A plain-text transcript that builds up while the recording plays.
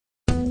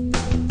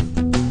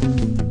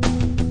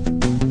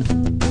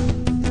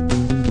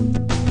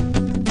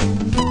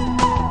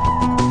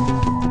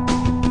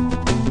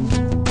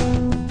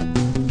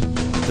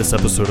This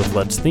episode of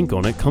Let's Think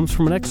On It comes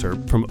from an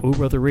excerpt from O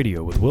Brother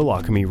Radio with Will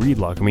Lockamy, Reed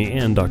Lockamy,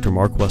 and Dr.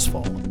 Mark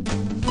Westfall.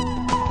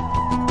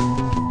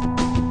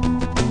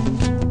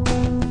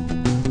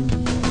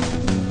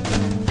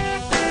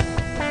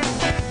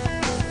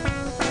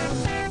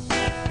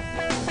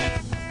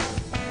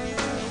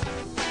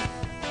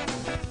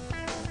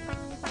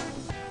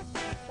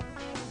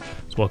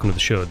 Welcome to the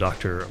show,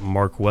 Dr.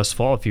 Mark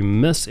Westfall. If you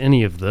miss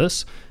any of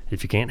this,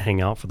 if you can't hang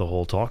out for the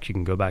whole talk, you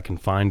can go back and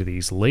find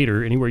these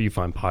later anywhere you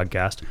find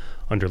podcasts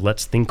under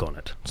Let's Think On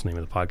It. That's the name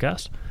of the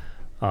podcast.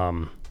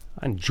 I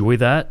enjoy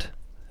that,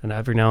 and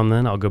every now and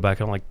then I'll go back. I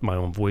don't like my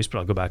own voice, but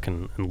I'll go back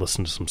and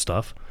listen to some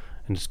stuff,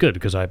 and it's good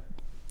because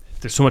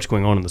there's so much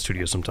going on in the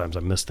studio. Sometimes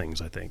I miss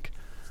things, I think.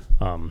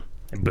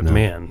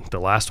 Man, the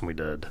last one we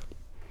did,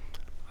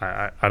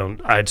 I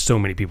had so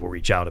many people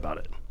reach out about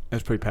it.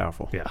 That's pretty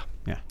powerful.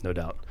 Yeah, no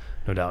doubt.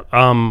 No doubt.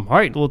 All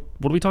right. Well,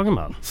 what are we talking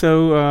about?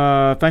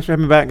 So thanks for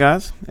having me back,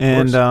 guys.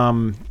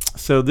 And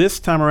so this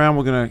time around,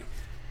 we're going to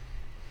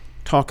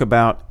talk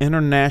about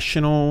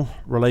international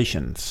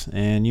relations.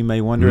 And you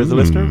may wonder, as a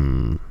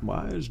listener,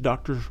 why is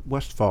Dr.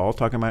 Westfall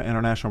talking about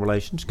international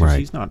relations? Because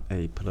he's not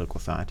a political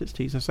scientist.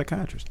 He's a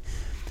psychiatrist.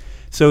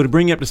 So to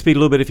bring you up to speed a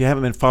little bit, if you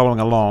haven't been following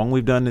along,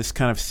 we've done this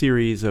kind of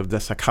series of the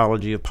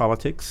psychology of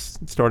politics,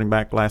 starting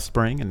back last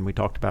spring. And we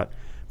talked about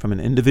from an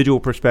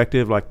individual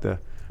perspective, like the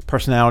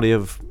personality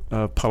of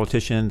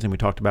politicians, and we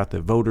talked about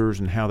the voters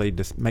and how they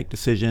make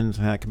decisions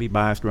and how it can be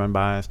biased or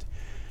unbiased.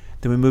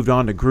 Then we moved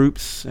on to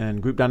groups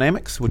and group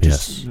dynamics, which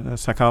is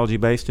psychology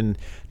based, and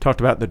talked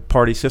about the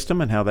party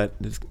system and how that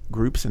is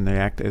groups and they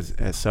act as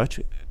such,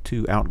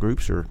 two out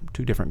groups or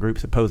two different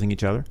groups opposing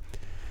each other.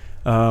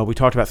 We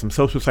talked about some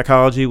social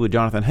psychology with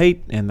Jonathan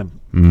Haidt and the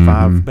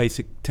 5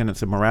 basic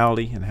tenets of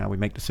morality and how we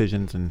make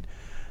decisions, and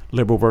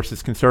liberal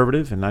versus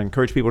conservative, and I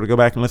encourage people to go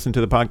back and listen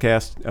to the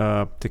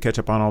podcast to catch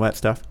up on all that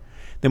stuff.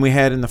 Then we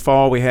had in the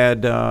fall, we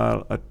had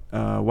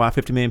why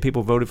 50 million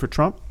people voted for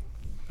Trump.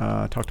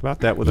 Talked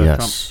about that with a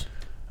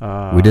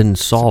Trump we didn't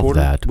solve supporter.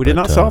 that. We did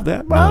not solve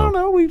that. Well, I don't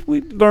know.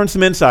 We learned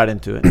some insight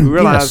into it. We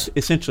realized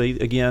essentially,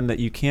 again, that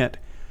you can't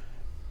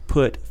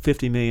put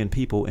 50 million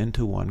people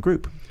into one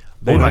group.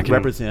 They don't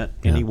represent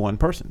any one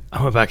person.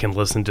 I went back and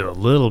listened to a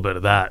little bit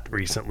of that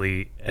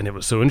recently, and it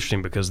was so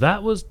interesting because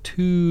that was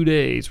 2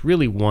 days,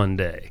 really 1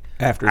 day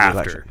after the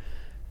election.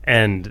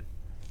 And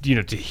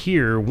to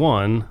hear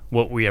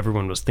what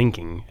everyone was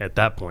thinking at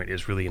that point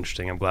is really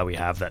interesting. I'm glad we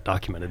have that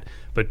documented.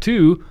 But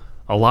 2,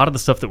 a lot of the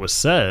stuff that was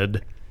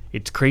said,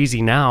 it's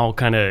crazy now.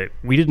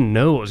 We didn't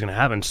know what was going to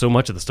happen. So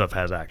much of the stuff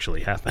has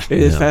actually happened. It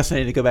is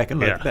fascinating to go back and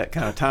look at that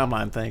kind of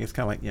timeline thing. It's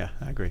kind of like,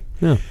 I agree.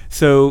 Yeah.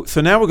 So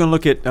now we're going to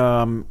look at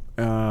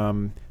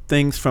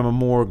things from a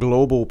more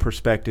global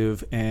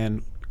perspective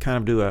and kind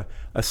of do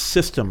a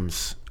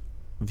systems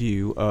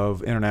view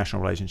of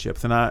international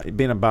relationships. And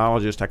being a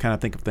biologist, I kind of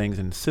think of things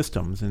in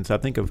systems. And so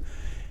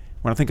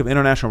when I think of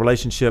international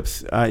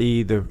relationships,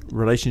 i.e. the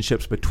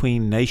relationships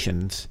between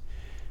nations,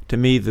 to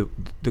me, the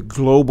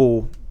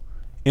global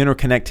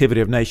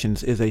interconnectivity of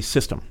nations is a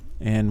system.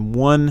 And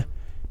one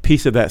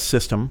piece of that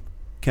system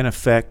can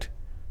affect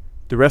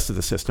the rest of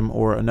the system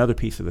or another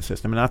piece of the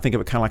system. And I think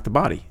of it kind of like the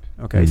body.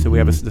 Okay, so we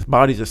have the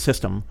body's a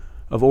system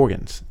of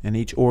organs, and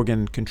each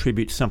organ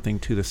contributes something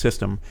to the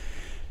system.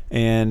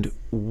 And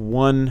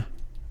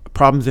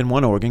problems in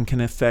one organ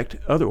can affect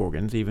other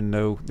organs, even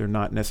though they're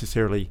not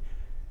necessarily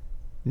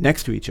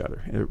next to each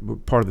other. They're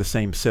part of the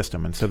same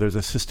system. And so there's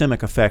a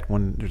systemic effect.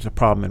 When there's a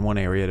problem in one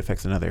area, it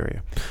affects another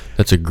area.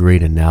 That's a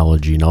great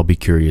analogy, and I'll be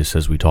curious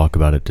as we talk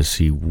about it to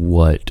see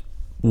what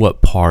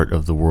part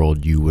of the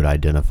world you would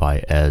identify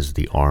as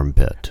the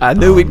armpit. I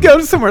knew we'd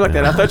go somewhere like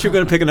that. I thought you were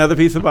going to pick another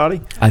piece of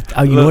body.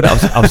 You know what?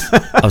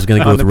 I was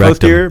going to go with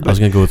rectum. I was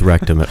going to go with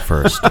rectum at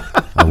first.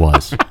 I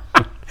was.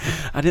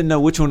 I didn't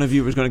know which one of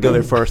you was going to go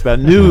there first, but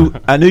I knew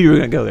you were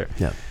going to go there.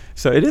 Yeah.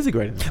 So it is a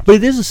great analogy. But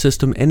it is a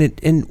system,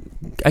 and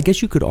I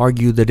guess you could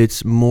argue that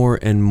it's more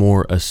and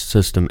more a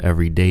system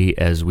every day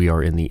as we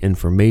are in the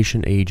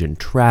information age, and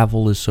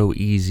travel is so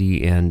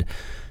easy, and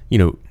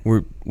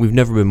we've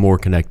never been more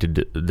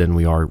connected than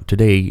we are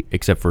today,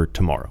 except for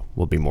tomorrow.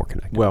 We'll be more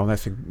connected. Well,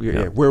 that's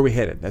where are we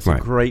headed? That's a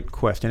great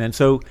question. And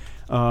so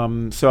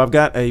I've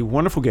got a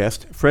wonderful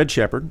guest, Fred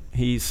Shepard.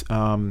 He's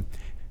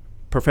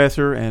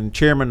professor and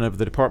chairman of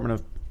the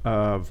Department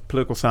of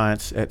Political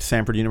Science at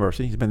Samford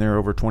University. He's been there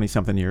over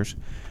 20-something years.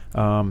 He's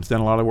done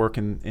a lot of work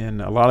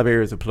in a lot of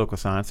areas of political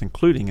science,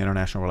 including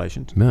international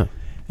relations. Yeah.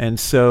 And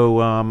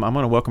so I'm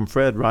going to welcome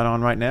Fred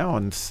right now,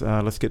 and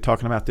let's get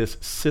talking about this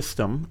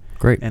system.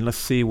 Great. And let's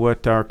see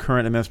what our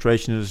current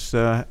administration is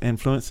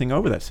influencing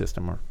over that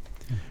system.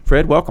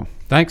 Fred, welcome.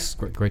 Thanks.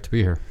 Great to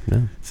be here.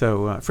 Yeah.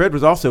 So Fred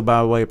was also,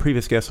 by the way, a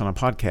previous guest on a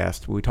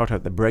podcast. We talked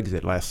about the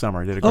Brexit last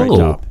summer. Did a great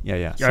job.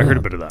 Yeah, I heard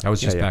a bit of that. I was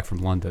just back from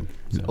London.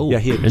 So. Yeah,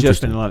 he had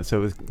just been in London. So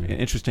it was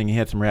interesting. He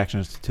had some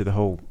reactions to the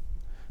whole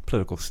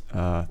political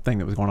thing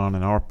that was going on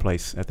in our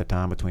place at the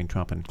time between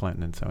Trump and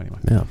Clinton. And so anyway.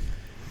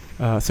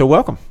 Yeah. So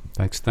welcome.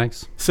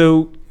 Thanks.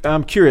 So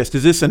I'm curious,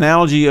 does this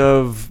analogy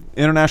of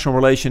international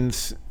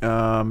relations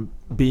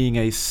being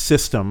a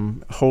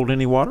system hold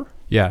any water?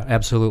 Yeah,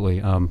 absolutely.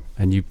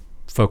 And you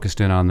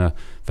focused in on the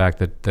fact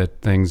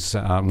that things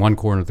on one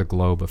corner of the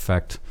globe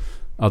affect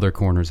other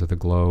corners of the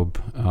globe.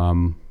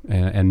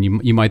 And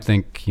you might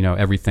think,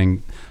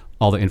 everything,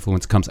 all the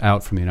influence comes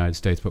out from the United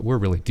States, but we're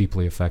really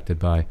deeply affected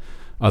by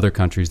other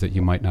countries that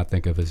you might not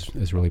think of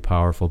as really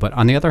powerful. But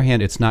on the other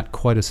hand, it's not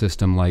quite a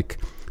system like,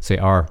 say,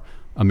 our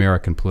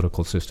American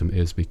political system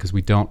is, because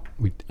we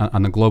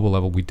on the global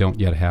level, we don't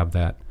yet have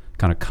that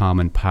kind of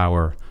common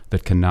power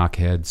that can knock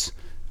heads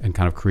and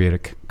kind of create a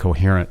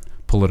coherent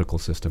political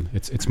system.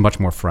 It's much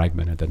more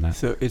fragmented than that.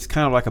 So it's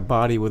kind of like a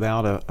body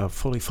without a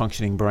fully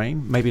functioning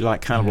brain, maybe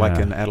like like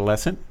an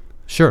adolescent.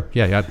 Sure,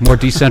 yeah, more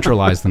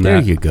decentralized than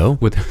there that. You go.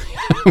 With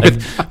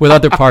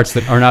other parts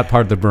that are not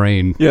part of the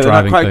brain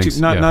driving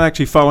things. Not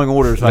actually following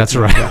orders. That's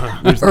right.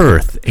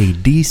 Earth, a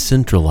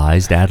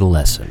decentralized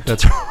adolescent.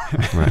 That's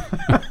right.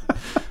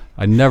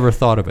 I never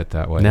thought of it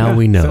that way. Now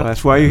we know. So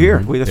that's why you're here.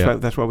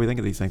 That's why we think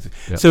of these things.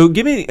 Yeah. So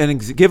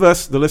give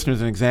us, the listeners,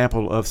 an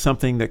example of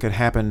something that could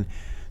happen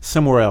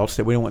somewhere else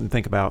that we don't want to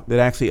think about that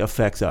actually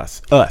affects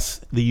us,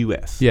 the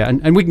U.S. Yeah,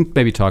 and we can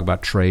maybe talk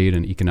about trade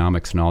and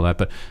economics and all that,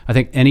 but I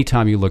think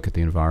anytime you look at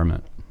the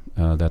environment,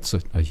 that's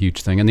a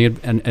huge thing.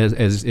 And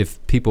as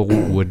if people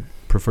would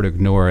prefer to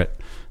ignore it,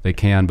 they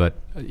can, but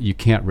you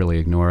can't really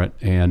ignore it.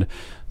 And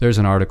there's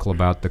an article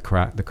about the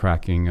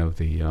cracking of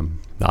the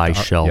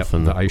ice shelf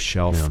and the ice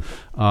shelf.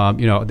 Yeah.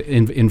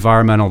 The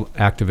environmental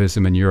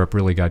activism in Europe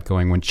really got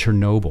going when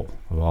Chernobyl,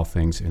 of all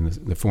things, in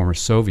the former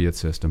Soviet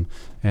system,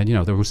 and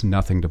there was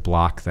nothing to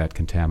block that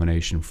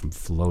contamination from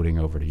floating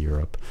over to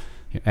Europe.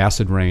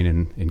 Acid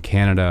rain in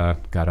Canada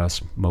got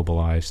us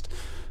mobilized.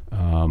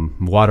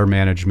 Water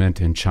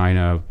management in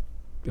China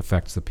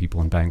affects the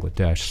people in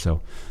Bangladesh.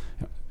 So.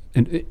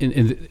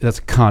 And that's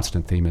a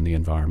constant theme in the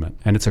environment,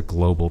 and it's a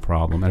global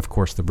problem. And of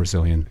course, the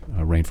Brazilian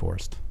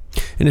rainforest.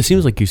 And it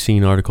seems like you've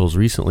seen articles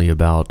recently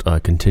about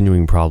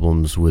continuing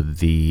problems with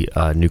the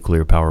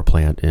nuclear power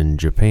plant in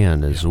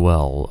Japan as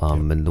well,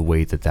 and the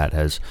way that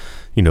has,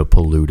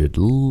 polluted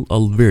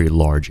a very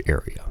large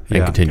area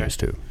and continues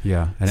to.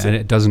 Yeah, and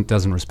it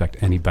doesn't respect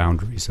any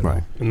boundaries at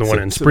all. And the one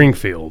in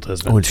Springfield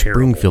has been in terrible.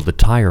 Springfield, the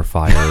tire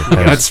fire.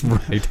 That's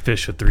right.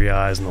 Fish with 3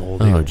 eyes and the whole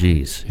deal. Oh,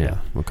 geez. Yeah.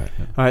 Okay.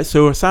 All right.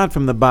 So aside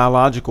from the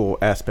biological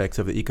aspects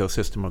of the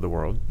ecosystem of the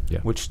world,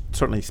 Yeah. which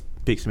certainly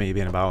speaks to me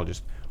being a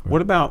biologist,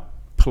 what about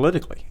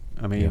politically?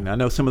 I mean, I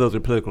know some of those are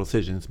political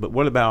decisions, but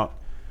what about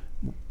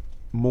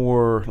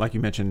more, like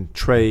you mentioned,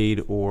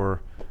 trade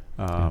or,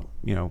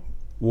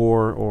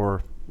 war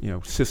or,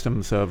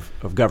 systems of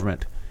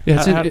government?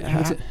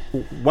 Yeah,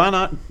 why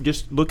not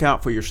just look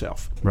out for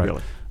yourself,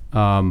 really?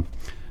 And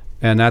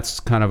that's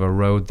kind of a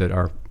road that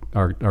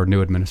our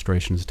new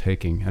administration is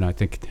taking. And I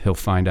think he'll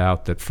find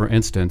out that, for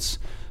instance,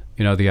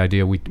 the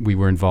idea we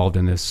were involved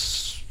in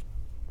this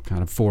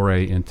kind of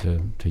foray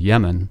into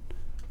Yemen,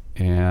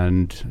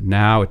 and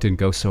now it didn't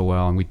go so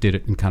well, and we did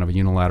it in kind of a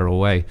unilateral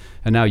way.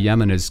 And now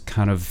Yemen is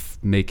kind of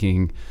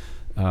giving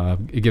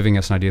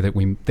us an idea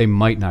that they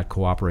might not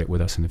cooperate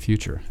with us in the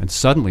future. And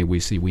suddenly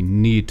we see we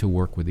need to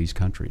work with these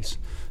countries.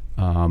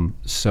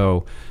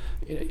 So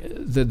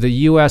the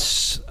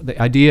U.S., the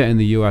idea in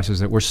the U.S. is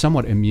that we're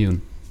somewhat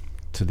immune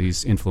to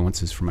these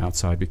influences from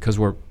outside because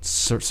we're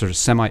sort of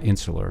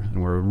semi-insular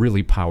and we're a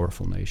really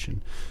powerful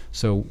nation.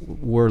 So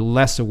we're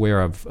less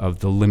aware of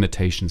the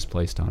limitations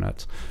placed on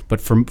us. But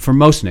for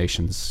most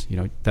nations,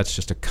 that's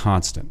just a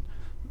constant.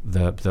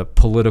 The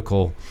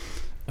political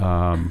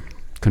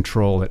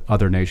control that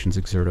other nations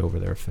exert over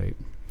their fate.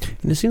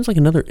 And it seems like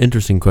another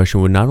interesting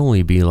question would not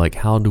only be like,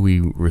 how do we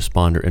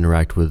respond or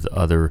interact with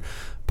other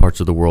parts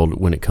of the world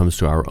when it comes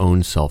to our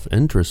own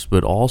self-interest,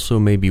 but also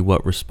maybe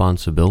what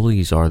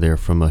responsibilities are there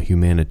from a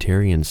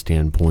humanitarian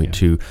standpoint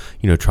to,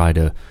 try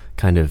to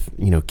kind of,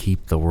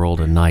 keep the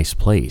world a nice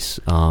place.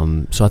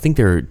 So I think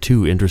there are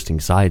two interesting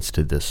sides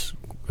to this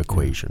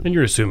equation. And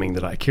you're assuming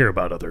that I care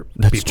about other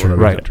That's people in true.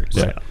 other Right. countries.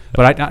 Yeah.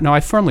 But I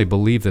firmly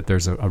believe that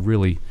there's a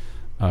really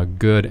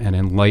good and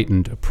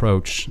enlightened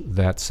approach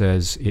that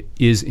says it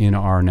is in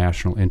our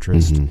national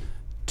interest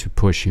to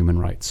push human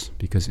rights,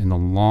 because in the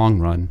long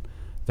run,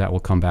 that will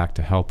come back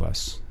to help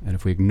us. And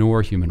if we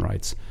ignore human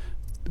rights,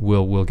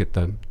 we'll get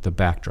the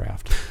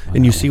backdraft.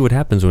 And you see what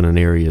happens when an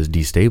area is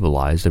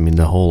destabilized. I mean,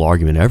 the whole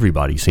argument,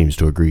 everybody seems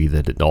to agree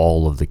that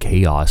all of the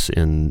chaos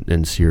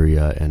in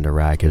Syria and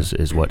Iraq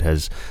is what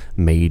has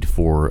made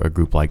for a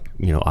group like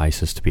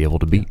ISIS to be able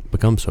to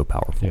become so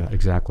powerful. Yeah,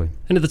 exactly.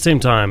 And at the same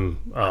time,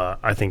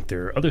 I think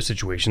there are other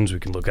situations we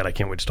can look at. I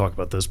can't wait to talk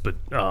about this, but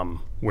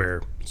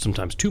where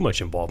sometimes too much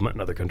involvement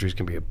in other countries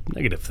can be a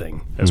negative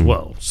thing as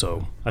well.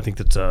 So I think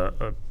that's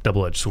a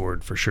double-edged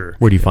sword for sure.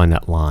 Where do you find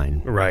that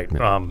line? Right.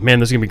 Man,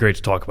 this is going to be great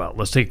to talk about.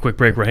 Let's take a quick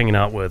break. We're hanging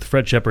out with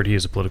Fred Shepard. He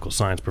is a political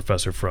science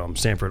professor from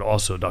Stanford.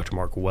 Also, Dr.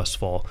 Mark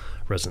Westphal,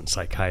 resident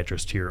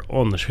psychiatrist here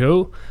on the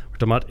show. We're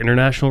talking about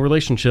international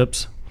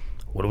relationships.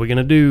 What are we going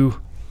to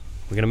do?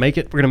 We're going to make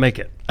it? We're going to make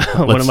it.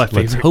 One of my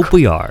favorite. Let's hope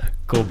we are.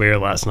 Colbert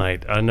last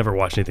night. I never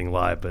watched anything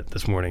live, but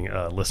this morning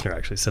a listener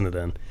actually sent it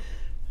in.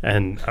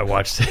 And I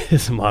watched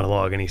his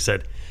monologue, and he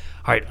said,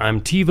 All right, I'm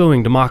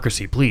TiVoing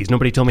democracy. Please,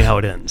 nobody tell me how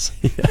it ends.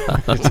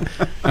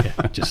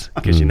 Just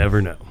because you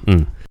never know.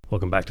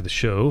 Welcome back to the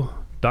show,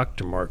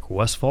 Dr. Mark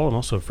Westfall, and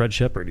also Fred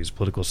Shepard. He's a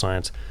political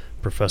science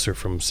professor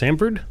from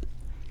Samford.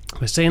 Am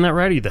I saying that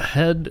right? Are you the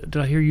head? Did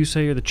I hear you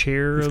say you're the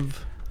chair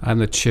of? I'm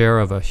the chair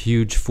of a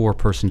huge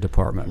 4-person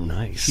department.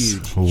 Nice.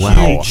 Huge.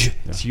 Wow. Huge.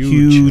 It's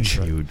huge.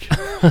 Huge.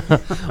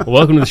 Well,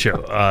 welcome to the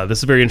show. This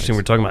is very interesting.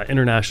 We're talking about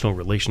international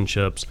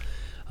relationships.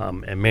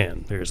 And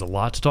man, there's a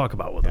lot to talk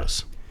about with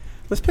this.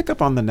 Let's pick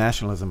up on the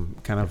nationalism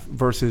kind of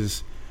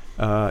versus,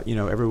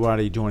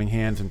 everybody joining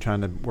hands and trying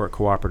to work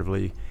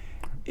cooperatively.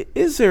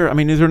 Is there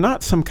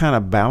not some kind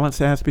of balance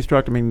that has to be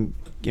struck? I mean,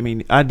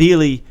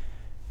 ideally,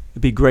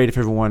 it'd be great if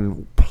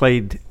everyone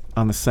played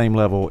on the same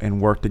level and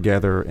work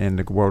together, and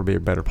the world would be a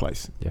better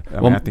place. Yeah.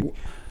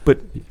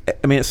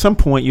 At some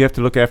point you have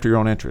to look after your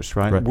own interests,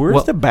 right? Right.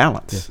 Where's the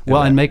balance? Yeah.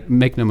 Well, and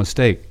make no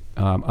mistake,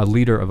 a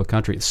leader of a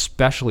country,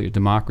 especially a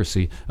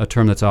democracy, a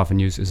term that's often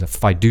used is a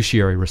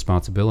fiduciary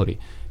responsibility.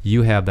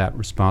 You have that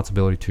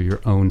responsibility to your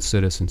own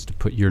citizens to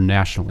put your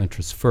national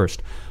interests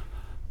first.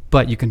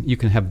 But you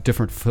can have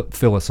different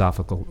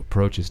philosophical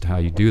approaches to how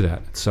you do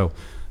that. So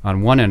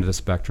on one end of the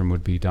spectrum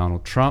would be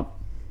Donald Trump.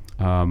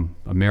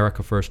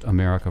 America first,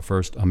 America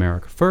first,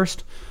 America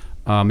first.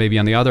 Maybe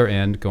on the other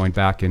end, going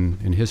back in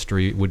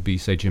history, would be,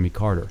 say, Jimmy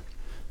Carter.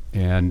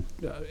 And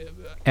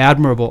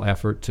admirable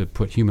effort to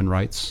put human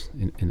rights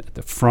at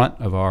the front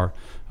of our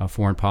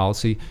foreign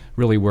policy,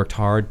 really worked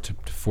hard to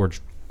forge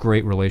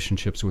great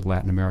relationships with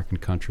Latin American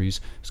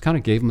countries. Just kind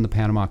of gave them the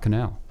Panama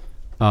Canal.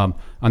 On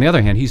the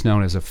other hand, he's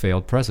known as a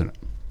failed president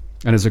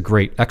and as a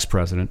great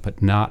ex-president,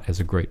 but not as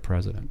a great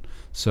president.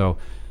 So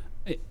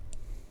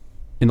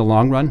in the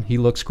long run, he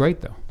looks great,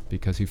 though,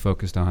 because he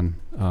focused on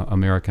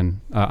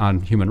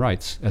on human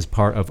rights as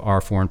part of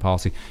our foreign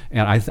policy.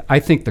 And I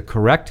think the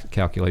correct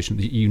calculation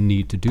that you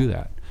need to do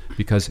that,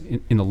 because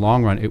in the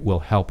long run, it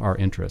will help our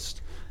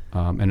interests.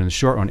 And in the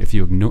short run, if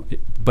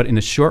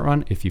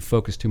you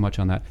focus too much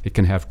on that, it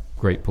can have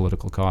great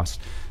political costs,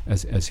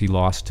 as he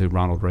lost to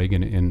Ronald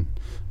Reagan in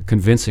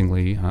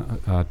convincingly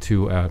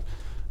to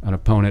an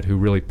opponent who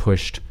really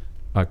pushed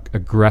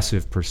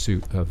aggressive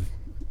pursuit of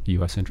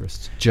U.S.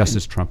 interests, just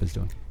as Trump is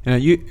doing.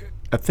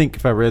 I think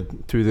if I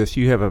read through this,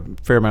 you have a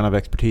fair amount of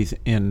expertise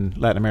in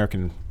Latin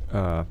American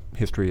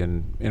history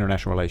and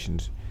international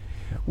relations.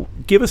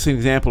 Give us an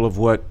example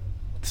of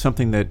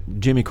something that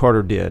Jimmy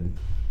Carter did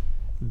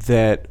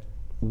that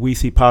we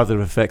see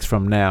positive effects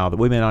from now that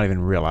we may not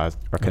even realize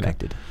are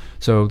connected.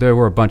 So there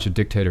were a bunch of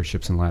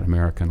dictatorships in Latin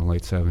America in the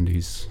late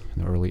 70s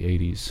and the early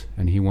 80s,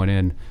 and he went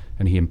in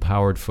and he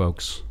empowered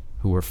folks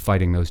who were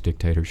fighting those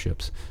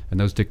dictatorships. And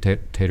those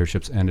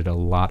dictatorships ended a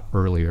lot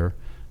earlier,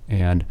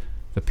 and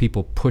the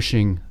people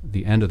pushing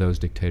the end of those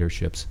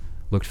dictatorships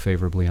looked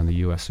favorably on the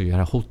U.S. So you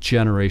had a whole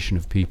generation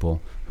of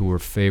people who were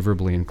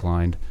favorably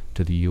inclined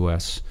to the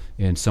U.S.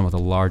 in some of the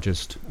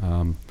largest,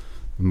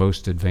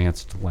 most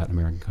advanced Latin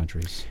American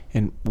countries.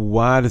 And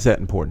why is that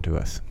important to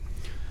us?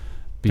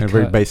 At a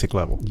very basic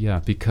level.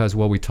 Yeah, because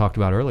what we talked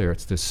about earlier,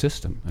 it's this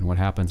system, and what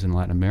happens in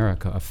Latin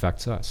America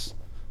affects us.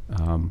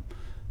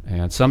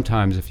 And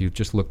sometimes if you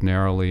just look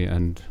narrowly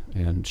and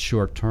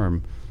short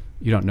term,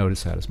 you don't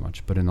notice that as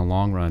much. But in the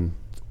long run,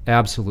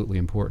 absolutely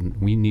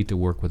important. We need to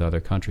work with other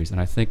countries, and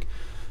I think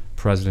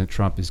President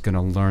Trump is going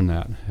to learn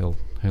that.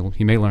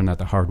 He may learn that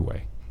the hard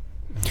way.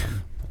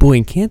 Boy,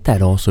 and can't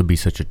that also be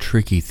such a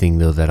tricky thing,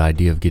 though, that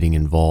idea of getting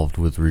involved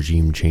with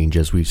regime change,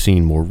 as we've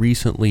seen more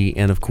recently?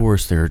 And, of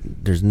course,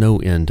 there's no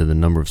end to the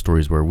number of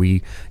stories where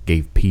we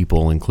gave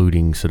people,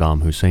 including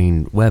Saddam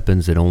Hussein,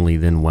 weapons that only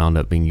then wound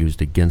up being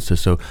used against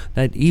us. So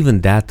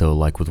that, though,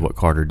 like with what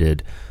Carter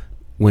did,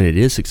 when it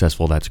is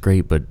successful, that's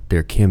great, but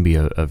there can be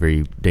a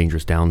very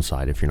dangerous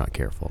downside if you're not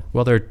careful.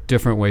 Well, there are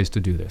different ways to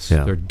do this.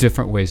 Yeah. There are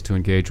different ways to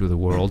engage with the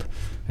world,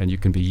 and you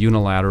can be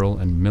unilateral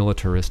and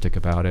militaristic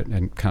about it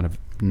and kind of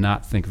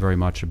not think very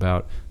much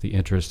about the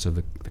interests of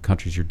the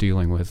countries you're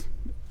dealing with,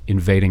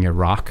 invading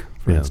Iraq,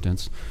 for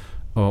instance.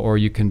 Or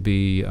you can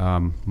be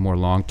more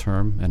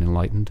long-term and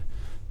enlightened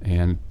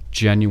and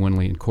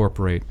genuinely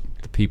incorporate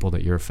the people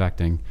that you're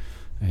affecting,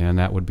 and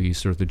that would be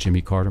sort of the Jimmy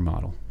Carter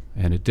model.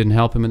 And it didn't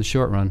help him in the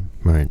short run,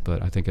 right?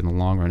 But I think in the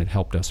long run, it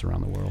helped us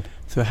around the world.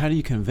 So how do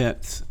you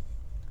convince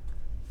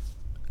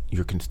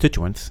your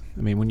constituents?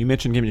 I mean, when you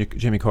mention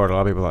Jimmy Carter, a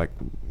lot of people like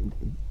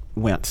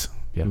wince.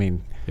 Yeah. I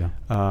mean, yeah.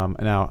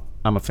 Now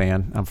I'm a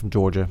fan. I'm from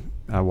Georgia.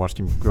 I watched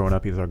him growing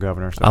up. He was our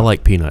governor. So. I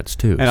like peanuts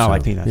too. And I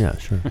like peanuts. Yeah,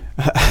 sure.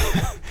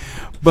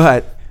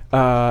 But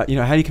how do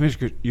you convince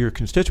your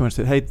constituents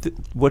that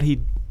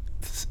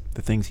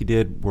the things he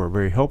did were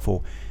very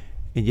helpful?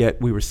 And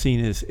yet we were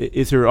seen as,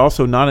 is there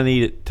also not a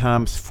need at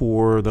times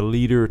for the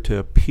leader to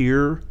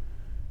appear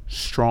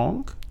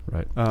strong,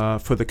 right,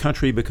 for the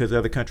country, because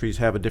other countries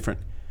have a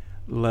different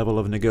level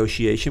of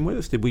negotiation with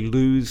us? Do we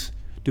lose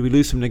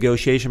some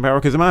negotiation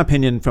power? Because in my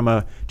opinion,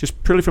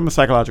 just purely from a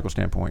psychological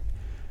standpoint,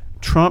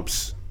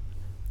 Trump's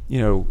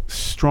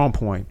strong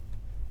point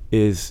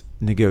is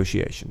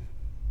negotiation.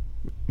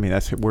 I mean,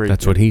 that's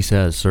what he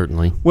says,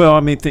 certainly. Well,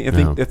 I mean,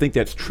 I think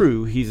that's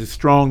true. He's a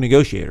strong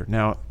negotiator.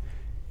 Now,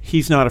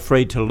 he's not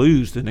afraid to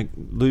lose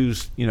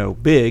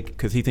big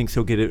because he thinks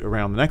he'll get it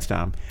around the next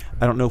time.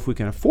 I don't know if we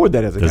can afford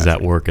that as a country. Does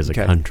that work as a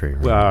country?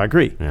 Right? Well, I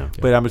agree. Yeah.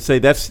 But I would say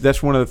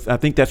that's one of the, I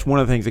think that's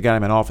one of the things that got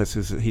him in office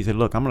is that he said,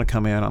 look, I'm going to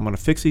come in, I'm going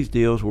to fix these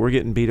deals. We're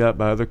getting beat up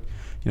by other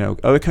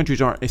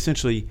countries aren't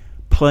essentially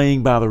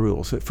playing by the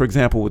rules. For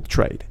example, with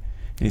trade.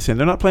 And he said,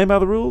 they're not playing by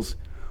the rules.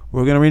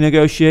 We're going to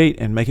renegotiate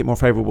and make it more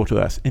favorable to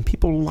us. And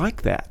people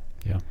like that.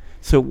 Yeah.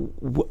 So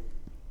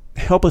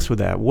help us with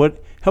that.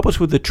 Help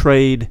us with the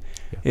trade.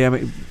 Yeah. I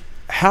mean,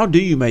 how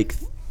do you make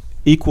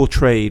equal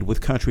trade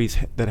with countries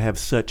that have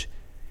such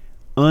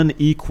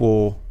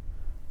unequal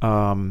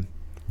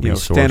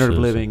standard of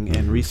living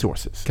and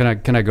resources?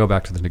 Can I go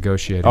back to the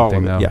negotiating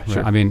thing, though? Yeah,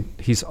 sure. I mean,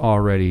 he's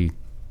already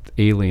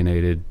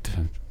alienated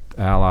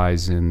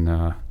allies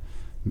in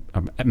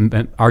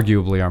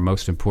arguably our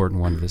most important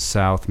one, the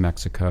South,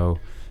 Mexico,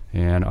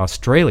 and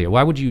Australia.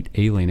 Why would you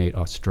alienate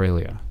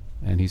Australia?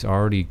 And he's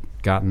already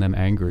gotten them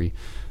angry.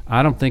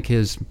 I don't think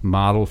his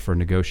model for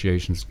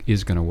negotiations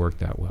is going to work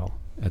that well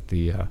at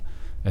the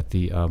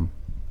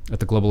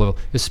global level,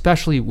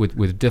 especially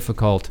with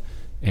difficult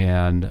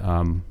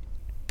and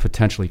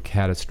potentially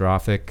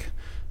catastrophic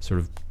sort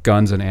of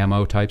guns and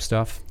ammo type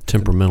stuff.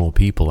 Temperamental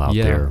people out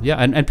there. Yeah,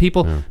 and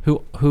people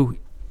who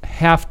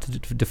have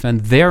to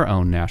defend their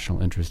own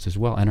national interest as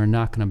well and are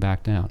not going to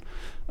back down.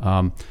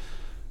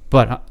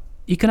 But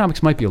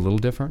economics might be a little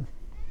different.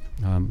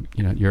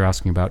 You're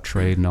asking about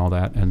trade and all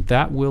that, and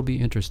that will be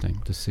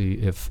interesting to see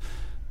if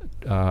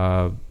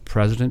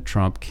President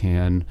Trump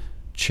can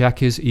check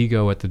his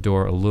ego at the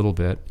door a little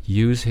bit,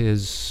 use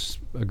his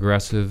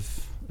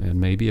aggressive and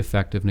maybe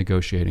effective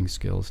negotiating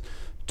skills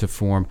to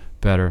form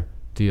better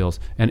deals.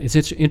 And it's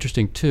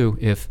interesting too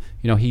if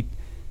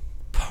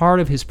part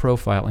of his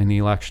profile in the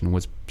election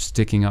was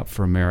sticking up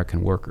for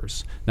American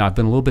workers. Now I've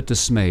been a little bit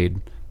dismayed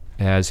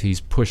as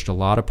he's pushed a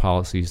lot of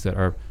policies that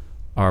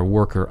are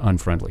worker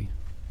unfriendly.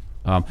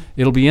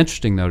 It'll be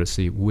interesting though to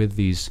see with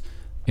these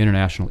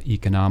international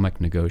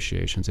economic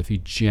negotiations if he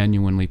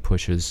genuinely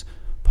pushes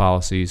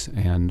policies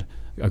and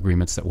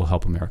agreements that will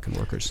help American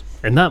workers.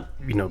 And that,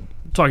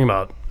 talking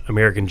about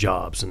American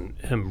jobs and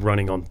him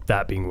running on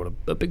that being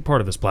a big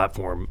part of his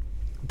platform,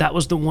 that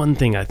was the one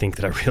thing I think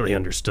that I really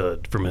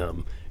understood from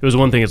him. It was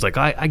one thing, it's like,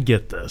 I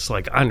get this.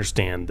 Like, I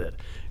understand that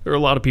there are a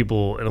lot of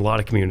people in a lot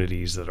of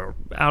communities that are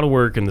out of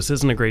work and this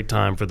isn't a great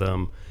time for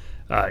them.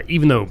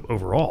 Even though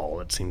overall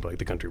it seemed like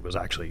the country was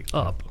actually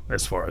up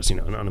as far as,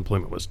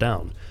 unemployment was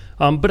down.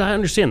 But I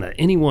understand that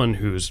anyone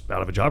who's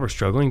out of a job or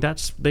struggling,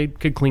 they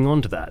could cling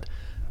on to that.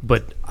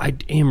 But I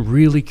am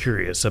really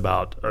curious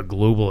about a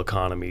global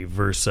economy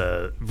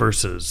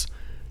versus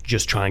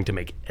just trying to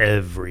make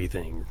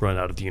everything run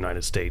out of the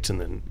United States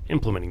and then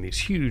implementing these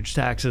huge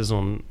taxes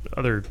on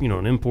other,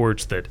 on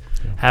imports that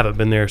haven't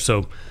been there.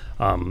 So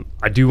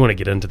I do want to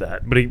get into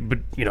that. But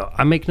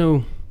I make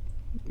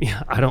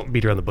I don't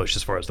beat around the bush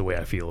as far as the way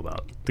I feel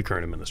about the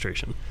current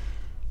administration.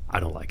 I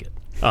don't like it.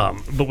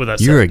 But with that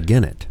said, you're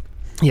against it.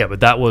 Yeah, but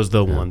that was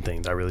the one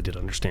thing that I really did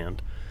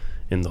understand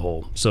in the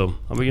whole. So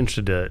I'll be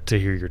interested to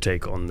hear your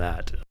take on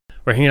that.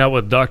 We're hanging out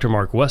with Dr.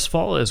 Mark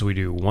Westphal as we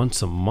do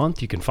once a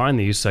month. You can find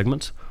these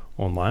segments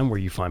online where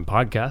you find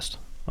podcasts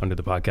under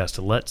the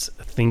podcast Let's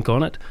Think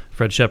on It.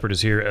 Fred Shepard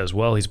is here as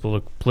well. He's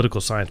a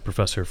political science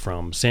professor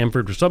from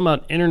Samford. We're talking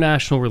about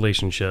international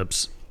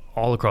relationships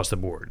all across the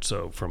board,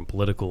 so from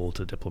political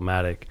to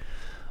diplomatic,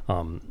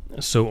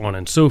 so on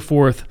and so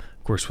forth.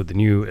 Of course, with the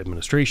new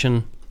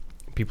administration,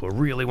 people are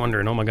really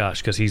wondering, oh my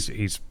gosh, because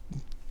he's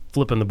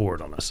flipping the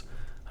board on us.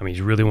 I mean,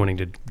 he's really wanting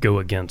to go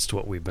against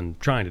what we've been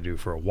trying to do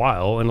for a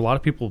while, and a lot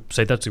of people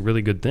say that's a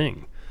really good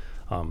thing.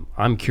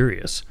 I'm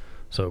curious,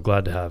 so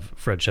glad to have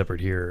Fred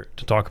Shepard here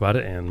to talk about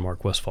it and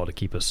Mark Westphal to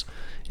keep us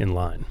in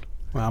line.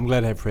 Well, I'm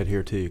glad to have Fred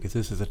here too, because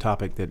this is a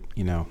topic that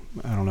I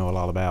don't know a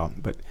lot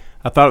about, but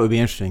I thought it would be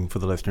interesting for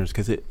the listeners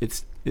because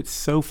it's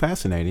so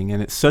fascinating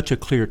and it's such a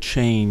clear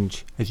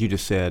change, as you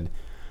just said,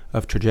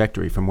 of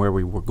trajectory from where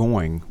we were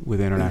going with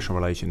international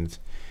relations.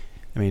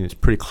 I mean, it's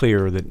pretty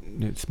clear that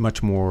it's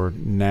much more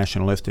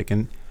nationalistic,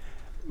 and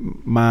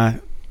my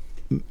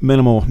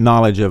minimal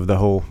knowledge of the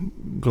whole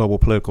global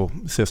political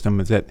system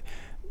is that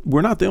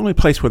we're not the only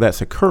place where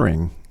that's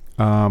occurring.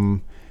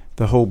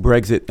 The whole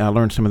Brexit, I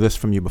learned some of this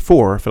from you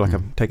before. I feel like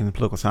I'm taking the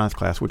political science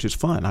class, which is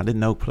fun. I didn't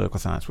know political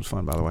science was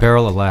fun, by the way.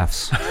 Barrel of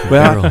laughs.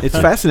 Well, it's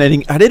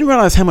fascinating. I didn't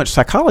realize how much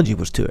psychology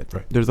was to it.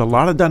 Right. There's a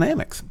lot of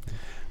dynamics.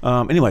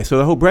 Anyway, so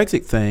the whole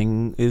Brexit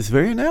thing is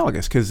very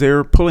analogous because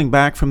they're pulling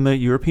back from the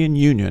European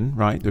Union,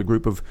 right? The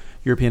group of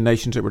European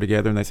nations that were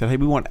together, and they said, hey,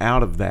 we want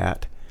out of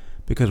that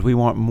because we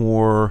want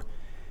more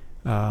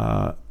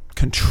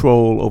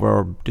control over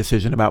our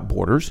decision about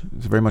borders.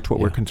 It's very much what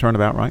we're concerned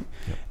about, right?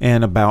 Yep.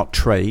 And about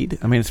trade.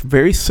 I mean, it's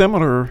very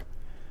similar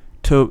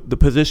to the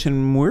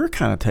position we're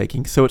kind of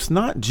taking. So it's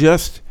not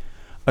just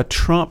a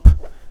Trump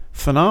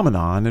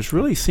phenomenon. There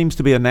really seems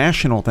to be a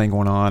national thing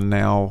going on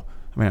now.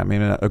 I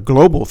mean, a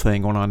global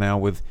thing going on now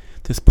with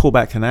this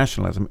pullback to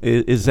nationalism.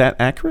 Is that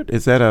accurate?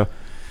 Is that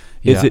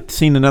Is it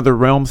seen in other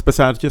realms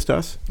besides just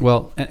us?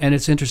 Well, and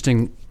it's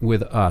interesting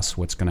with us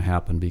what's going to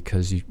happen,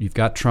 because you've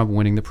got Trump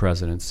winning the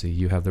presidency.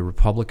 You have the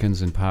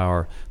Republicans in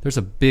power. There's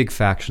a big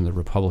faction of the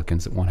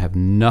Republicans that want to have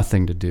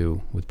nothing to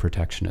do with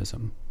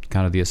protectionism,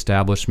 kind of the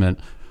establishment,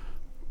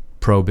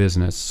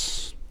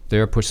 pro-business.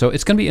 They're pushed. So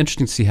it's going to be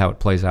interesting to see how it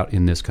plays out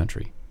in this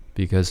country,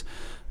 because,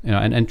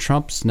 and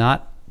Trump's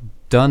not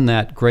done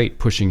that great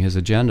pushing his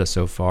agenda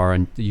so far,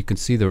 and you can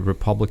see the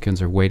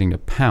Republicans are waiting to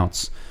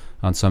pounce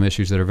on some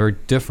issues that are very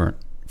different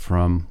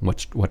from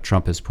what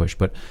Trump has pushed.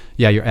 But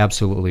yeah, you're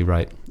absolutely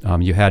right.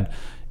 You had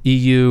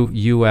EU,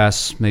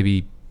 US,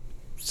 maybe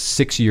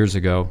 6 years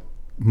ago,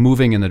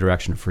 moving in the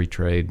direction of free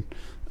trade,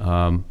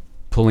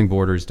 pulling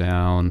borders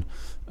down,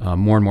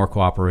 more and more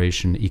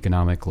cooperation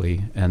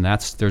economically, and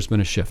there's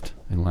been a shift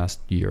in the last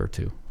year or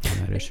two on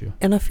that issue.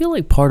 And I feel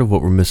like part of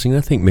what we're missing,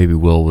 I think maybe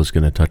Will was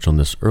going to touch on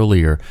this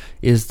earlier,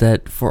 is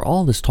that for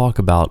all this talk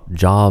about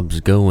jobs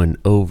going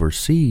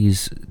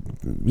overseas,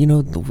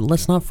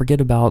 let's not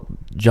forget about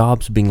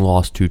jobs being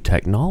lost to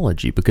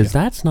technology, because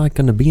that's not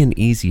going to be an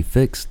easy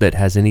fix that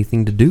has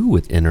anything to do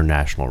with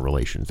international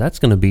relations. That's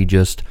going to be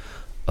just,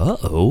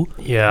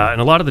 Yeah,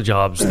 and a lot of the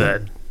jobs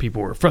that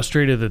people were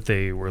frustrated that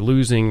they were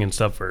losing and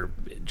stuff are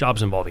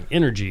jobs involving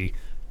energy,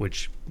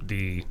 which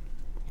the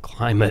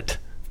climate,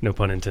 no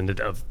pun intended,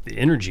 of the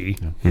energy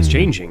is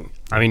changing.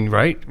 I mean,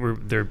 right?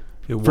 They're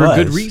for a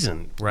good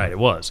reason. Right, it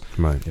was.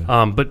 Right.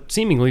 Yeah. But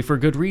seemingly for a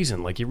good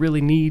reason. Like, you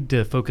really need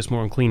to focus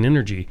more on clean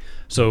energy.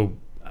 So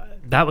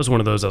that was one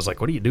of those, I was like,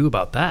 what do you do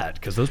about that?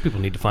 Because those people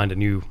need to find a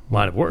new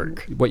line of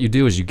work. What you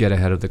do is you get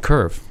ahead of the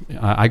curve.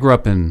 I grew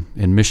up in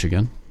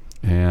Michigan,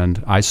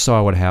 and I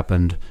saw what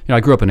happened. I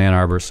grew up in Ann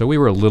Arbor, so we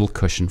were a little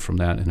cushioned from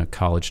that in a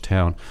college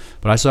town.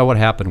 But I saw what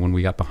happened when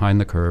we got behind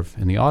the curve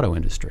in the auto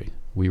industry.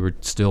 We were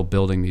still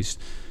building these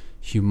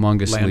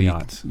humongously land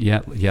yachts.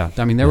 Yeah.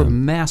 I mean, there were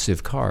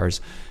massive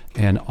cars,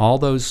 and all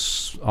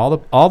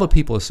the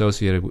people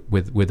associated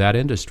with that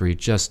industry,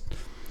 just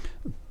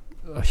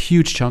a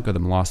huge chunk of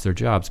them lost their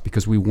jobs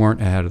because we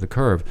weren't ahead of the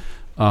curve.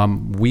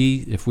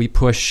 If we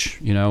push,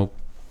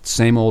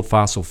 same old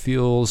fossil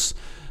fuels,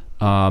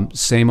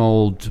 same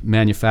old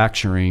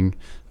manufacturing,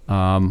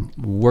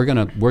 we're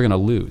gonna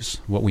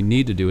lose. What we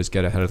need to do is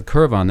get ahead of the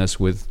curve on this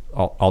with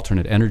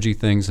alternate energy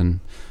things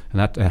and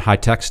high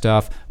tech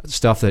stuff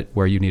that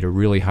where you need a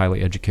really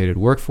highly educated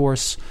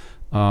workforce.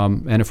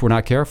 And if we're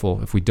not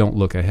careful, if we don't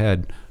look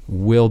ahead,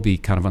 we'll be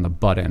kind of on the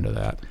butt end of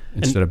that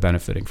instead of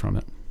benefiting from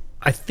it.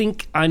 I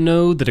think I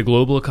know that a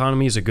global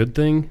economy is a good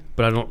thing,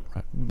 but I don't.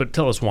 But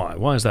tell us why.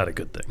 Why is that a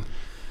good thing?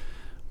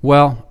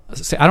 Well,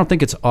 I don't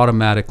think it's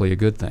automatically a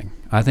good thing.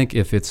 I think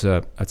if it's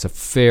a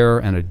fair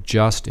and a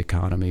just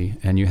economy,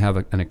 and you have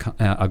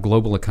a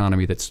global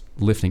economy that's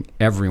lifting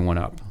everyone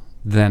up,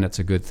 then it's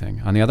a good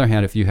thing. On the other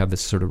hand, if you have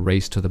this sort of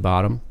race to the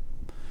bottom,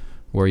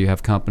 where you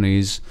have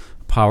companies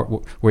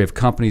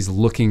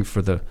looking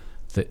for the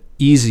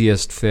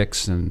easiest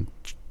fix and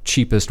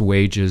cheapest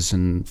wages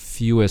and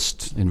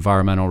fewest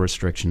environmental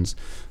restrictions,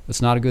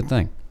 that's not a good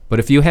thing. But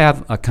if you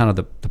have a kind of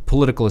the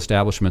political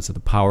establishments of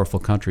the powerful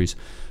countries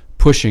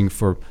pushing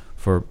for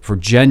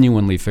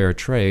genuinely fair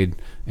trade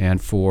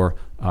and for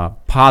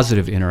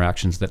positive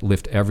interactions that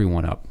lift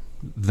everyone up,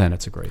 then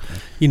it's a great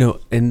thing.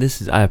 And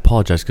I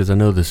apologize because I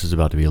know this is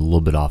about to be a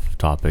little bit off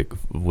topic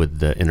with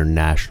the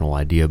international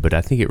idea, but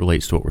I think it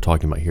relates to what we're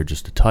talking about here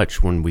just a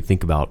touch when we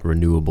think about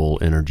renewable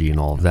energy and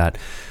all of that.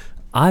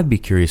 I'd be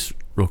curious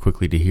real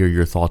quickly to hear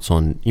your thoughts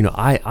on,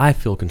 I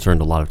feel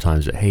concerned a lot of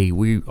times that, hey,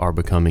 we are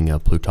becoming a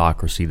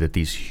plutocracy, that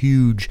these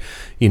huge,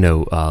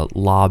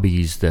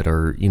 lobbies that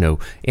are,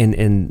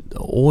 and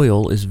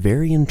oil is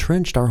very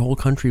entrenched. Our whole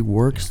country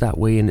works that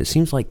way. And it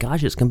seems like,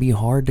 gosh, it's going to be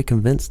hard to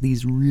convince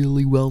these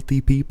really wealthy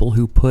people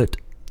who put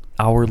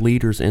our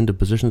leaders into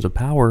positions of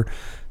power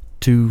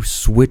to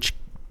switch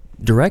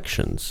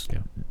directions. Yeah.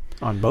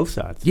 On both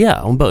sides.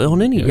 Yeah,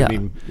 on any. Yeah. I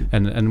mean,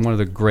 and one of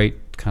the great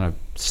kind of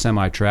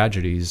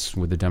semi-tragedies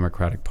with the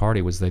Democratic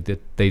Party was they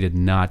did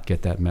not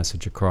get that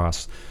message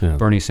across. Yeah.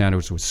 Bernie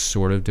Sanders was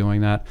sort of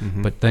doing that,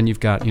 but then you've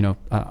got,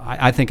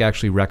 I think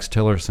actually Rex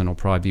Tillerson will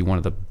probably be one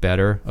of the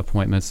better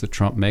appointments that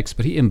Trump makes,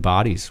 but he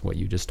embodies what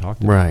you just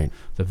talked about. Right.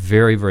 The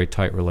very, very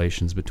tight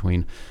relations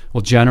between,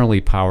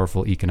 generally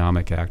powerful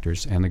economic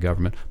actors and the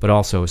government, but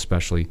also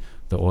especially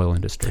the oil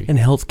industry. And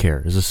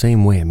healthcare is the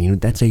same way. I mean,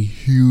 that's a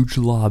huge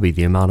lobby,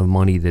 the amount of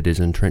money that is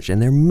entrenched, and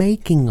they're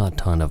making a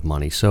ton of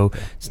money. So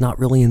it's not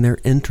really in their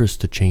interest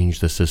to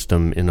change the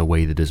system in a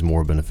way that is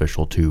more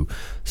beneficial to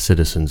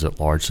citizens at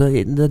large.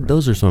 So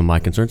those are some of my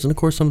concerns. And of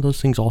course, some of those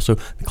things also,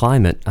 the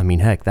climate, I mean,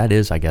 heck, that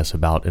is, I guess,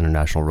 about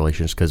international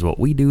relations, because what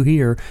we do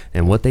here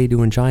and what they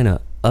do in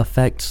China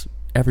affects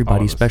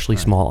everybody, especially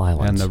small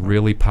islands. And the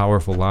really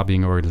powerful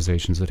lobbying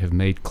organizations that have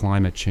made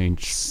climate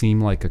change seem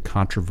like a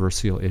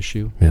controversial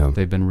issue. Yeah.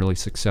 They've been really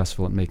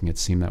successful at making it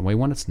seem that way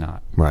when it's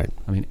not. Right.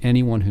 I mean,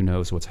 anyone who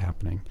knows what's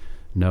happening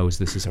knows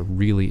this is a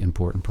really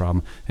important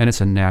problem, and it's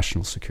a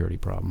national security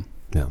problem.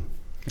 Yeah.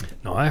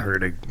 No, I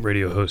heard a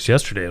radio host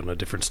yesterday on a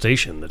different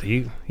station that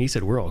he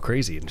said we're all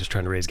crazy and just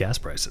trying to raise gas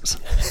prices.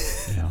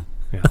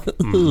 Yeah. Yeah.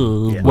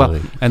 Yeah. Well,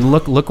 and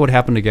look what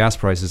happened to gas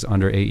prices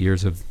under 8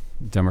 years of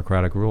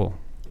Democratic rule.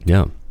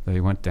 Yeah. They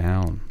went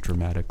down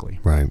dramatically.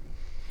 Right.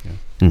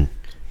 All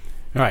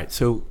right,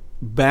 so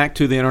back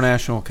to the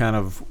international kind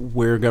of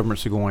where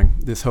governments are going.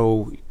 This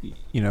whole,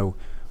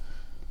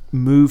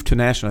 move to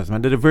nationalism. I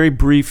did a very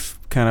brief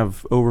kind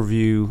of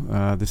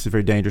overview. This is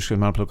very dangerous because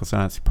I'm not a political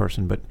science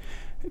person, but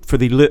for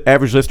the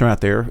average listener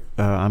out there,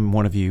 I'm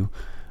one of you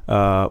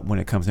when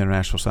it comes to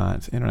international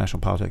science,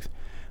 international politics.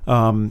 I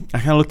kind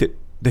of looked at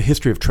the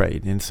history of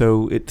trade, and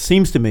so it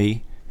seems to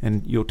me,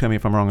 and you'll tell me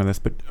if I'm wrong on this,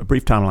 but a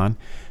brief timeline.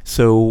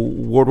 So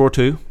World War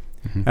II.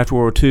 Mm-hmm. After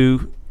World War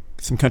II,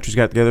 some countries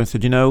got together and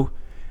said,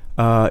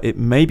 it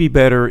may be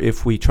better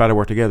if we try to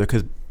work together,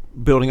 because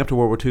building up to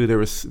World War II, there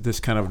was this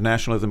kind of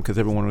nationalism because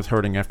everyone was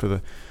hurting after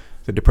the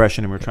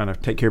Depression, and we were trying to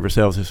take care of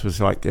ourselves. This was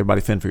like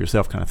everybody fend for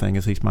yourself kind of thing,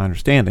 at least my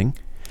understanding.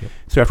 Yep.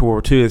 So after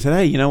World War II, they said,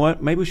 hey, you know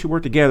what? Maybe we should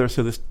work together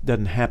so this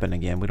doesn't happen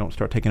again. We don't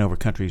start taking over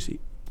countries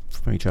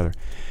from each other.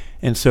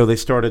 And so they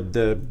started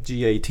the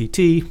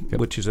GATT,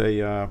 which is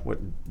a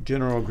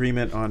General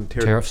Agreement on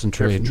Tariffs and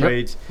Trade.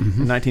 Trades. Yep.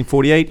 Mm-hmm. In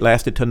 1948,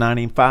 lasted till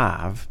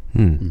 1995.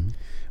 Mm-hmm.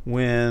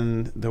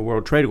 When the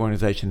World Trade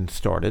Organization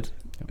started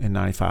in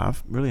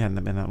 95, really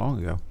hadn't been that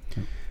long ago.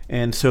 Yep.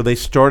 And so they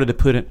started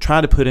to try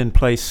to put in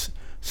place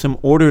some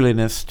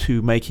orderliness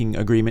to making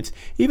agreements.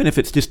 Even if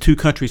it's just two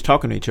countries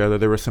talking to each other,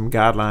 there were some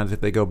guidelines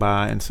that they go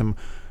by and some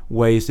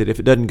ways that if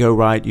it doesn't go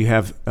right, you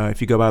have,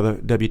 if you go by the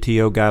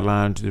WTO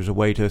guidelines, there's a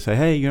way to say,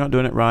 hey, you're not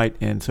doing it right.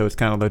 And so it's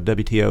kind of the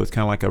WTO, it's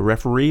kind of like a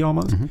referee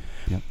almost. Mm-hmm.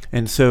 Yep.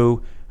 And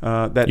so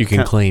that you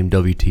can claim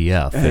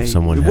WTF Hey, if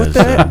someone what has.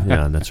 the-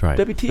 Yeah, that's right.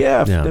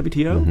 WTF, Yeah.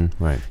 WTO.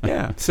 Mm-hmm. Right.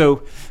 Yeah.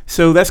 So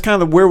that's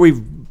kind of where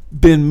we've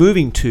been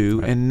moving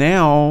to. Right. And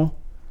now,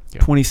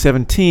 Yeah.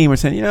 2017, we're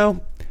saying, Right.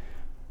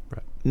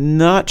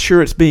 not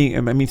sure it's being,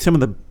 I mean, some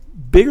of the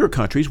bigger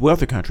countries,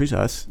 wealthier countries,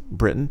 us,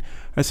 Britain,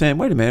 are saying,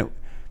 wait a minute,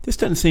 this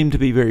doesn't seem to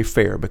be very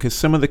fair, because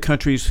some of the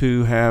countries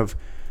who have,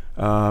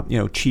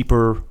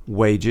 cheaper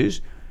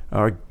wages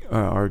are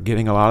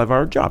getting a lot of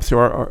our jobs. So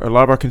a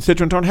lot of our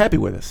constituents aren't happy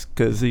with us,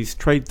 because these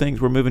trade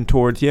things we're moving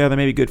towards, they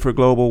may be good for a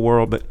global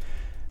world, but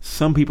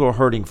some people are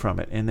hurting from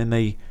it. And then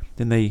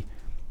they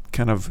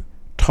kind of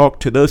talk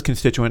to those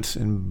constituents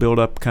and build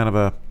up kind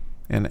of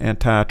an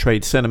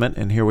anti-trade sentiment,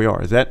 and here we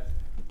are.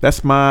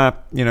 That's my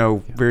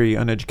very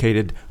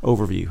uneducated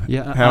overview.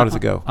 Yeah. How does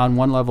it go? On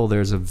one level,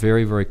 there's a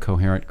very, very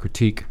coherent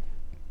critique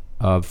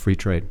of free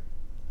trade,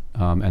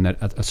 and that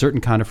a certain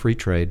kind of free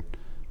trade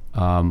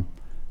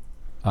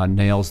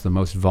nails the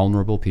most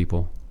vulnerable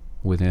people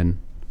within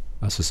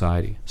a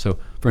society. So,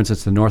 for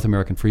instance, the North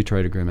American Free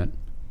Trade Agreement,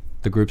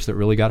 the groups that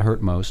really got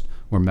hurt most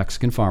were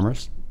Mexican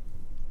farmers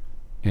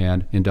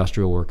and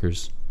industrial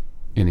workers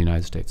in the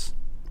United States.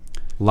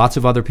 Lots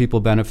of other people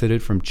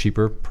benefited from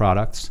cheaper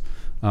products.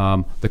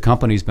 The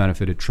companies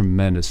benefited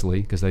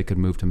tremendously because they could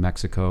move to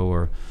Mexico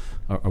or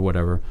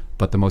whatever.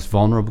 But the most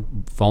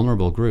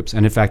vulnerable groups,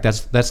 and in fact,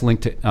 that's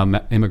linked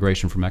to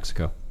immigration from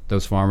Mexico.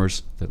 Those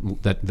farmers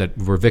that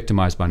were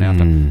victimized by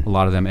NAFTA, a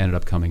lot of them ended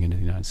up coming into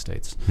the United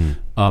States.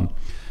 So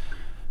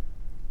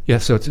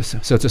it's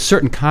a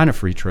certain kind of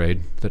free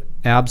trade that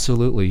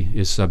absolutely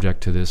is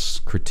subject to this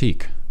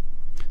critique.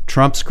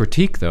 Trump's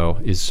critique, though,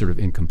 is sort of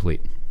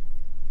incomplete,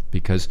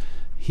 because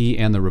he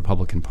and the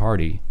Republican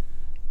Party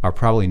are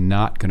probably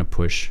not going to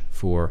push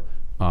for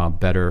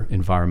better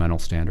environmental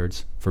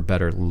standards, for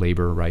better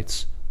labor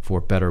rights,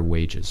 for better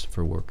wages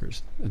for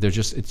workers.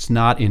 It's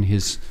not in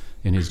his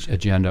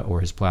agenda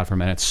or his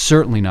platform, and it's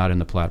certainly not in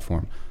the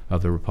platform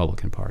of the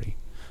Republican Party.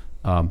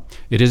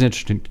 It is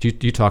interesting.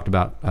 You talked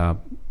about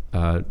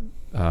the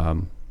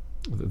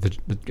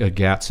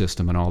GATT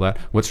system and all that.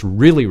 What's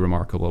really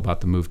remarkable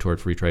about the move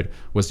toward free trade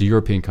was the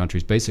European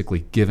countries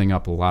basically giving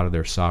up a lot of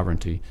their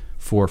sovereignty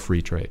for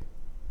free trade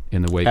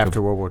in the wake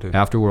After World War II.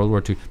 After World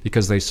War II,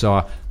 because they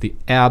saw the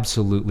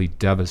absolutely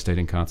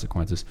devastating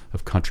consequences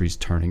of countries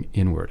turning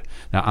inward.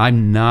 Now,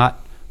 I'm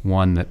not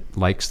one that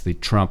likes the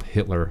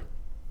Trump-Hitler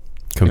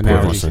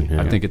Comparison.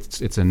 analogy. I think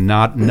it's a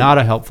not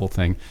a helpful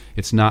thing.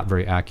 It's not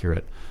very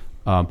accurate.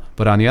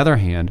 But on the other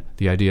hand,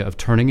 the idea of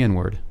turning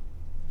inward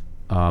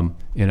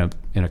in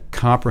a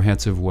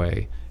comprehensive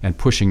way and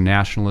pushing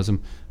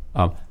nationalism,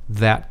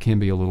 that can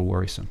be a little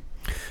worrisome.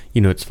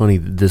 It's funny.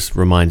 This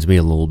reminds me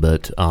a little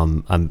bit.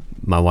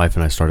 My wife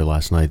and I started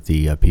last night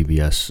the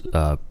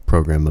PBS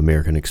program,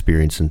 American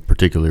Experience. In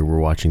particular, we're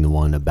watching the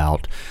one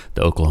about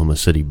the Oklahoma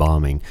City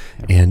bombing.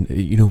 And,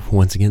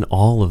 once again,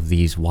 all of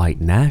these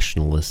white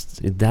nationalists,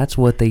 that's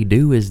what they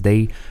do, is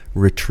they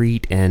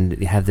retreat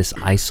and have this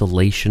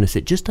isolationist.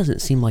 It just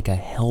doesn't seem like a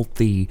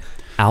healthy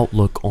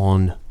outlook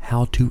on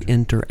how to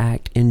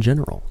interact in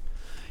general.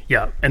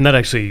 Yeah, and that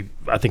actually,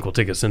 I think, will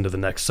take us into the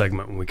next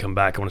segment when we come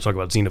back. I want to talk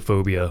about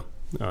xenophobia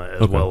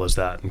as well as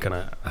that, and kind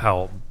of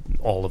how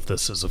all of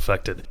this is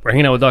affected. We're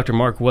hanging out with Dr.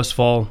 Mark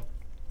Westphal.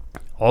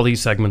 All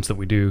these segments that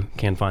we do,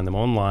 can find them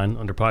online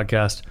under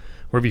podcast,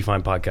 wherever you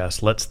find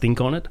podcasts. Let's Think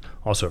on It.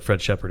 Also,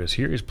 Fred Shepard is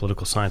here. He's a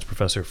political science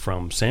professor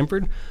from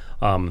Samford.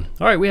 All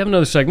right, we have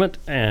another segment,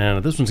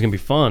 and this one's going to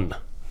be fun.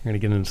 We're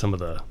going to get into some of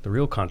the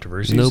real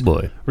controversies. No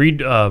boy. Reed,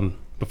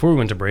 before we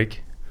went to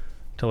break,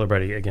 tell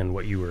everybody again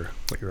what you were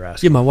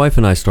asking. Yeah, my wife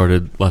and I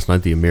started last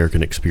night the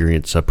American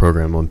Experience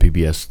program on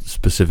PBS,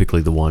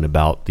 specifically the one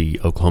about the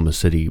Oklahoma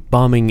City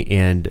bombing.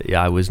 And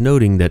I was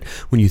noting that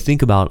when you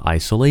think about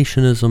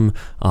isolationism,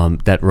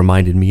 that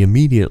reminded me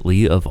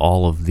immediately of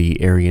all of the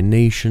Aryan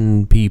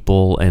Nation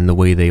people and the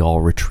way they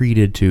all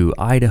retreated to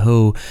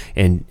Idaho,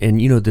 and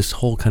this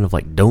whole kind of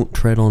like "don't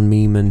tread on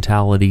me"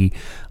 mentality,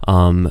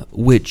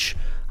 which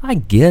I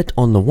get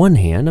on the one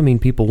hand. I mean,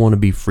 people want to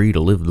be free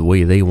to live the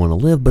way they want to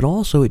live, but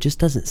also it just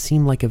doesn't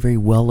seem like a very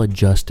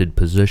well-adjusted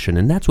position.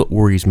 And that's what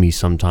worries me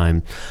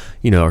sometimes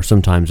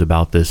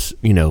about this,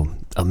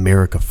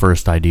 America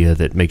First idea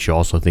that makes you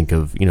also think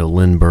of,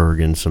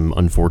 Lindbergh and some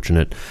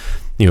unfortunate,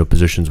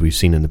 positions we've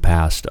seen in the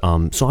past.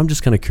 So I'm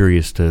just kind of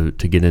curious to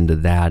get into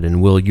that.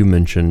 And Will, you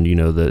mentioned,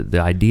 the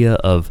idea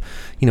of,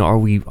 are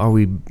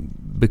we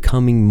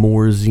becoming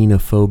more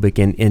xenophobic,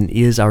 and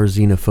is our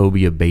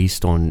xenophobia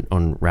based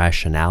on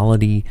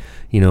rationality?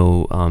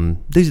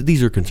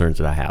 These are concerns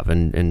that I have,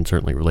 and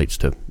certainly relates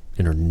to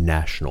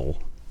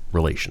international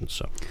relations.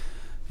 So,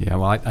 yeah,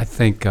 well, I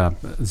think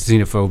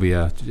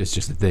xenophobia is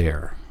just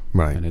there,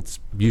 right, and it's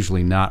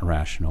usually not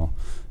rational.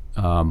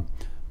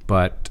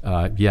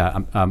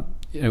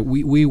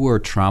 We were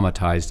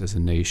traumatized as a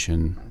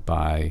nation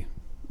by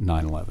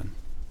 9/11.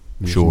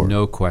 There's Sure,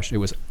 no question. It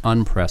was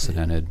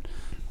unprecedented.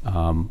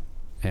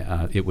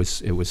 It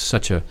was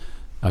such a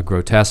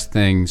grotesque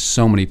thing.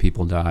 So many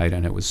people died,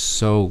 and it was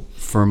so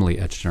firmly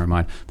etched in our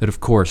mind that, of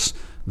course,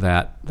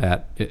 that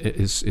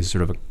is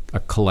sort of a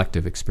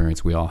collective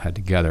experience we all had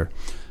together.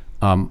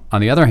 On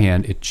the other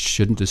hand, it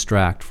shouldn't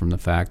distract from the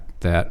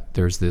fact that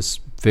there's this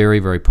very,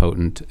 very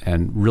potent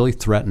and really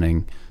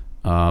threatening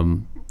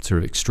sort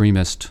of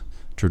extremist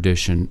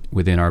tradition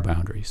within our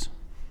boundaries.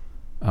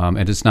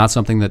 And it's not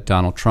something that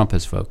Donald Trump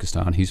has focused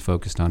on. He's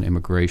focused on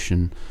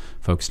immigration,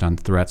 focused on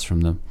threats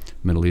from the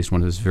Middle East.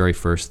 One of his very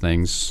first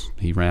things,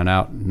 he ran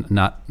out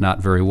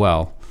not very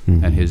well,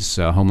 mm-hmm. and his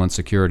Homeland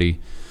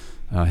Security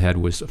head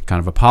was kind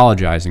of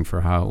apologizing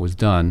for how it was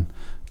done.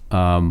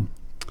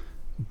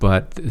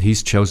 But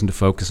he's chosen to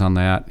focus on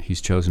that. He's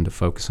chosen to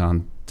focus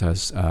on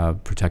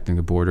protecting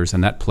the borders,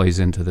 and that plays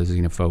into the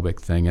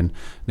xenophobic thing. And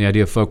the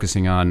idea of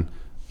focusing on,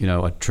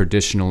 a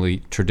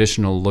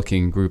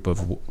traditional-looking group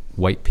of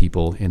white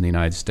people in the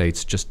United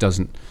States just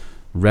doesn't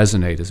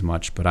resonate as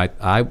much. But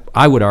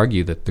I would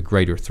argue that the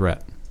greater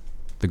threat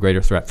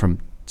from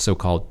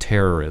so-called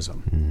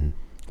terrorism, mm-hmm.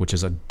 which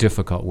is a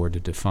difficult word to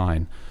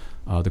define,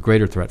 the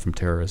greater threat from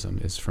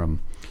terrorism is from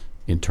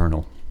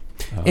internal.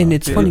 And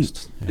it's funny.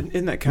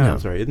 Isn't that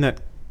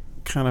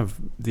kind of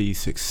the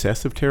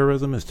success of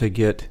terrorism, is to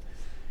get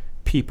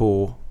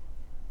people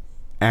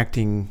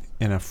acting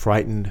in a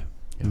frightened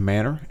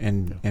manner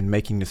and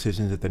making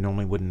decisions that they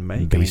normally wouldn't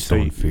make based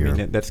on fear.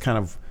 That's kind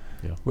of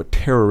what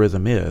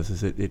terrorism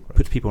is it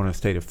puts people in a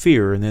state of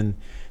fear, and then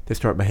they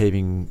start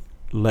behaving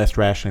less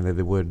rationally than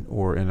they would,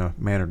 or in a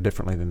manner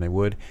differently than they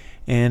would.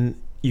 And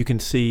you can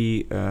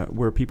see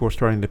where people are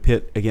starting to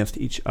pit against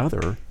each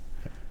other,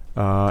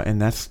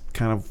 and that's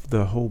kind of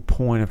the whole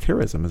point of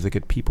terrorism, is to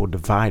get people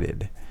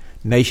divided,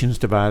 nations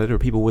divided, or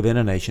people within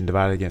a nation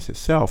divided against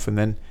itself, and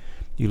then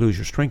you lose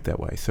your strength that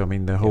way. So I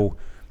mean, the whole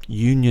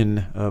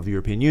union of the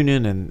European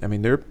Union, and I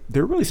mean they're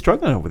really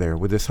struggling over there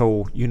with this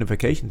whole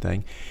unification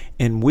thing.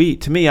 And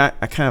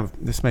I kind of,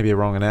 this may be a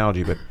wrong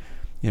analogy, but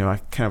I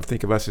kind of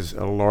think of us as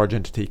a large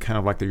entity, kind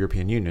of like the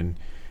European Union,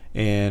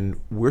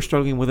 and we're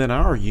struggling within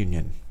our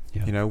union.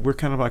 We're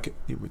kind of like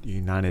the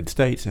United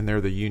States, and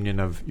they're the union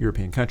of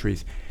European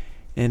countries,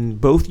 and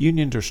both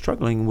unions are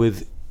struggling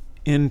with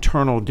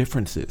internal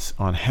differences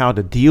on how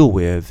to deal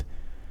with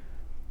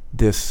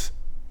this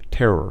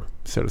terror,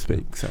 so to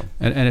speak. So,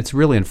 and it's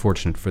really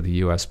unfortunate for the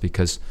U.S.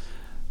 because,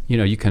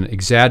 you can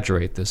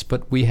exaggerate this,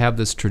 but we have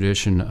this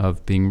tradition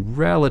of being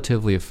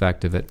relatively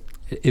effective at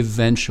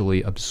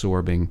eventually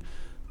absorbing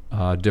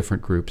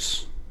different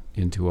groups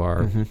into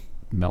our mm-hmm.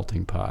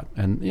 melting pot.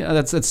 And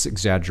that's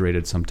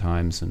exaggerated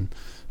sometimes,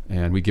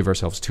 and we give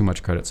ourselves too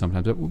much credit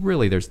sometimes. But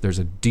really, there's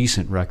a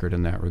decent record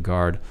in that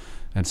regard,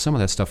 and some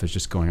of that stuff is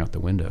just going out the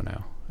window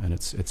now, and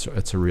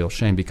it's a real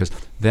shame, because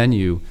then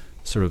you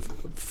sort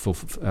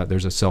of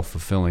there's a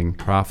self-fulfilling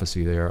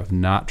prophecy there of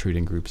not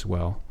treating groups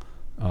well,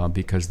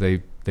 because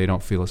they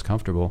don't feel as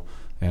comfortable,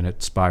 and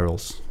it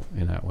spirals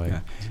in that way.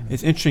 Yeah.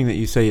 It's interesting that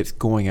you say it's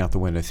going out the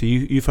window. So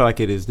you feel like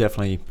it is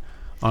definitely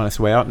on its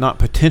way out, not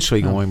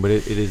potentially going, but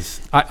it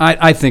is.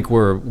 I think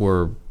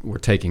we're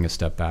taking a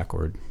step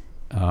backward.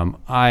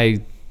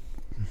 I'm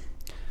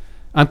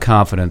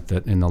confident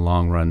that in the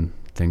long run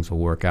things will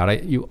work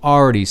out. You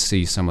already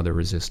see some of the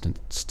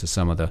resistance to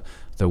some of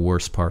the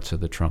worst parts of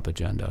the Trump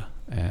agenda,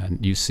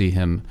 and you see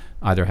him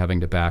either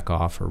having to back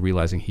off or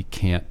realizing he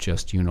can't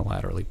just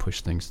unilaterally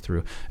push things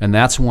through. And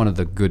that's one of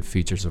the good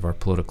features of our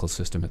political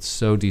system. It's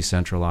so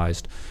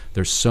decentralized.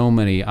 There's so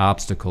many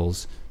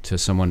obstacles to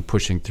someone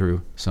pushing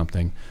through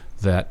something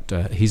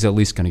that he's at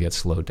least going to get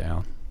slowed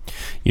down.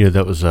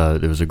 There was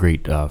a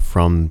great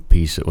Frum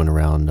piece that went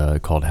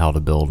around called "How to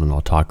Build an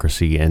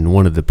Autocracy," and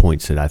one of the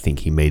points that I think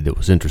he made that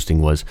was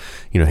interesting was,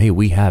 hey,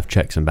 we have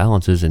checks and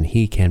balances, and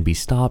he can be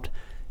stopped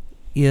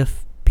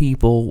if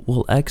people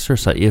will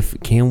exercise.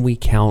 Can we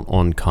count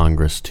on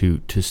Congress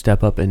to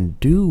step up and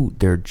do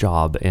their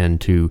job and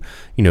to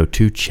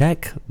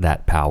check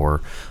that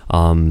power?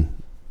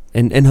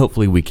 And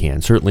hopefully we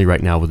can. Certainly,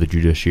 right now with the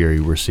judiciary,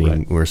 we're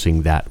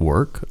seeing that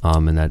work,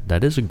 and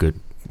that is a good.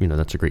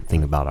 That's a great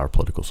thing about our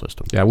political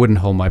system. Yeah, I wouldn't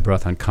hold my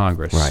breath on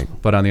Congress. Right.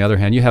 But on the other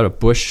hand, you had a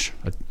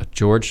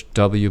George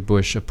W.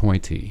 Bush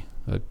appointee,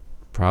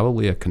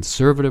 probably a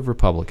conservative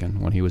Republican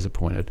when he was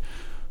appointed,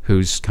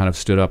 who's kind of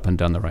stood up and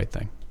done the right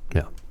thing.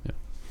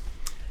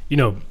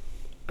 Yeah.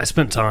 I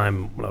spent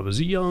time when I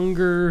was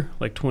younger,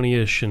 like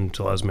 20-ish,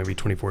 until I was maybe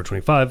 24,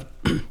 25,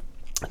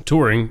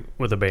 touring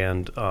with a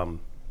band.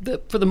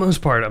 For the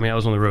most part, I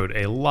was on the road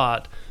a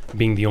lot,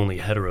 being the only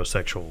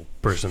heterosexual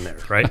person there,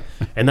 right?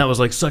 And that was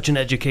like such an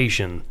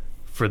education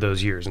for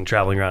those years, and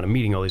traveling around and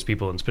meeting all these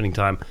people and spending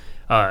time,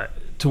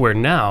 to where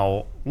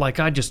now, like,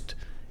 don't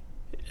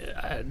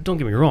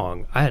get me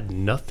wrong, I had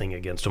nothing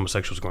against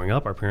homosexuals growing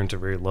up. Our parents are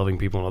very loving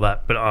people and all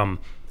that, but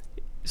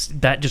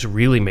that just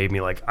really made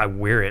me, like, I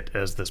wear it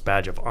as this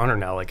badge of honor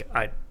now. Like,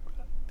 I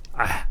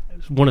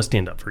want to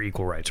stand up for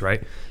equal rights,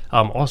 right?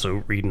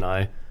 Also, Reed and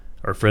I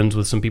are friends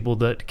with some people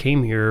that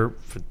came here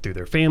through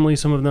their family,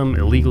 some of them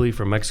illegally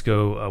from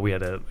Mexico. We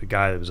had a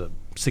guy that was a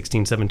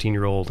 16,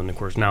 17-year-old, and of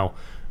course now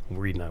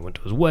Reed and I went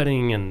to his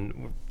wedding and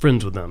we're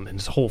friends with them and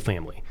his whole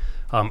family.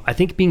 I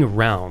think being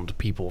around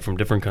people from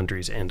different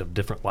countries and of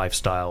different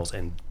lifestyles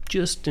and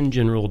just in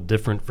general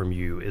different from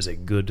you is a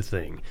good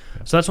thing.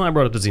 So that's why I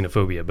brought up the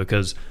xenophobia,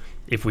 because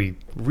if we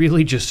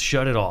really just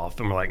shut it off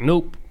and we're like,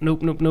 nope, we're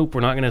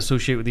not going to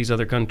associate with these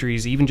other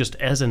countries, even just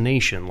as a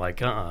nation,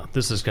 like,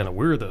 this is kind of,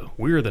 we're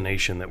the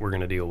nation that we're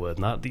going to deal with,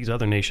 not these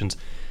other nations.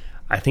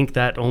 I think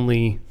that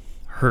only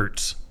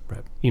hurts.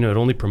 Right. It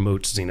only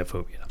promotes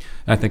xenophobia.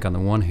 And I think on the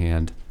one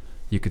hand,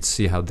 you could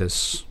see how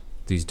these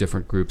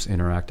different groups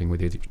interacting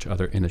with each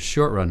other in the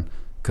short run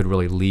could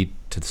really lead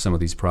to some of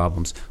these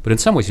problems. But in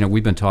some ways,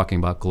 we've been talking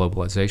about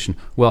globalization.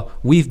 Well,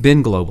 we've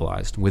been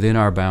globalized within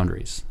our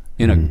boundaries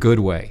in a good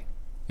way.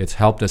 It's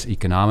helped us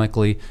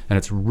economically, and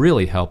it's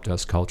really helped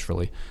us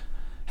culturally.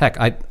 Heck,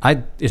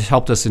 it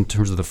helped us in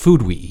terms of the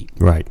food we eat.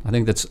 Right. I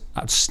think that's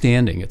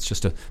outstanding. It's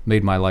just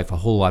made my life a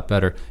whole lot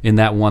better in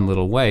that one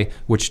little way,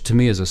 which to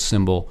me is a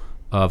symbol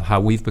of how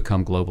we've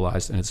become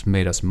globalized, and it's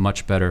made us a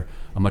much better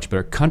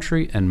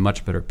country and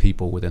much better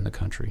people within the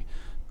country.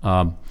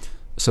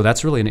 So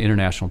that's really an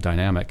international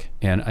dynamic.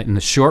 And in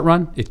the short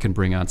run, it can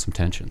bring on some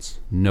tensions,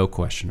 no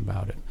question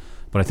about it.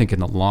 But I think in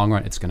the long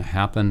run, it's going to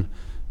happen,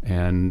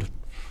 and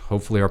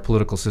hopefully our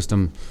political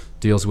system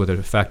deals with it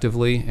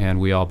effectively, and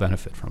we all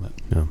benefit from it.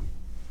 Yeah.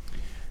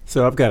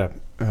 So I've got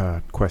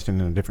a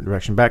question in a different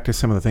direction. Back to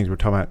some of the things we were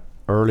talking about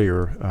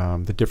earlier,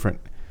 the different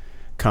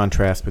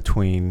contrast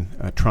between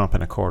Trump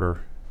and a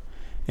Carter,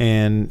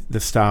 and the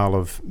style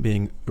of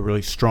being a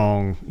really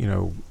strong,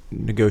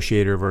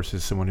 negotiator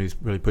versus someone who's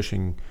really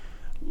pushing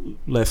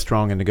less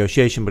strong in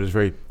negotiation, but is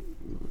very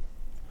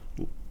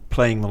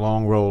playing the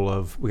long role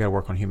of, we got to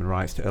work on human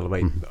rights to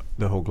elevate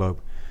the whole globe.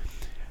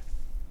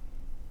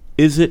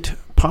 Is it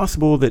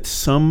possible that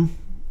some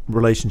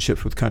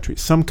relationships with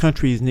some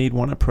countries need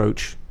one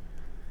approach,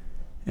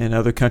 and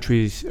other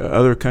countries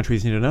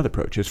need another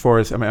approach? As far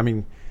as,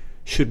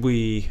 should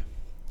we,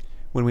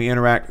 when we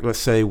interact, let's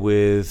say,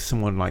 with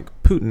someone like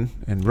Putin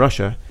and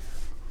Russia,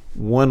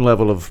 one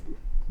level of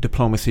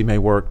diplomacy may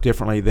work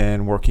differently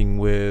than working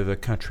with a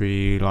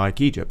country like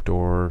Egypt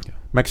or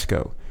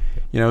Mexico.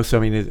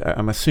 So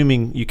I'm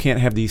assuming you can't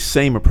have the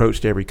same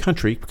approach to every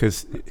country,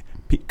 because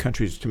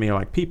countries to me are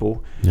like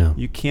people. Yeah.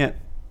 You can't.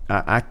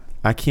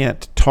 I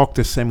can't talk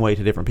the same way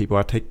to different people.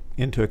 I take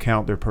into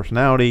account their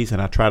personalities,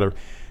 and I try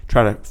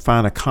to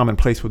find a common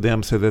place with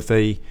them so that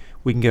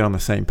we can get on the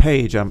same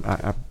page.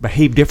 I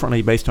behave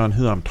differently based on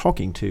who I'm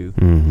talking to,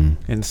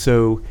 and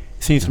so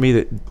it seems to me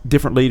that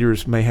different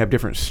leaders may have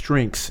different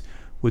strengths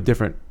with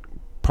different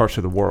parts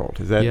of the world.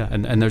 Is that? Yeah,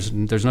 and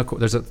there's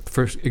a,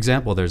 for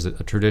example, there's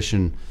a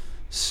tradition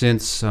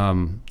since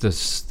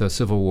the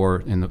civil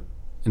war in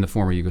the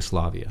former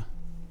Yugoslavia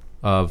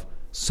of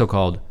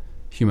so-called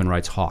human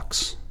rights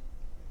hawks,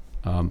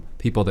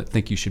 people that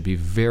think you should be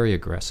very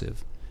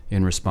aggressive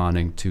in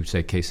responding to,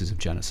 say, cases of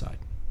genocide.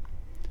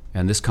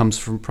 And this comes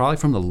probably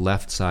from the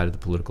left side of the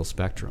political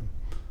spectrum.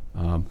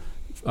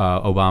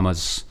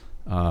 Obama's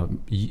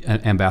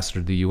ambassador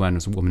to the UN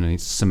was a woman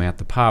named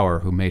Samantha Power,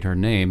 who made her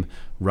name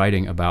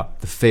writing about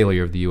the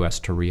failure of the U.S.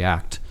 to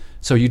react.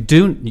 So you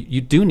do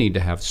need to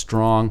have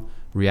strong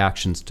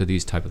reactions to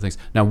these type of things.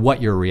 Now,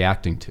 what you're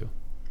reacting to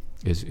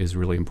is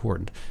really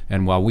important.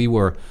 And while we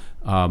were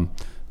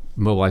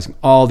mobilizing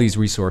all these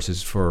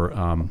resources for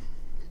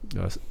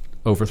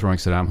overthrowing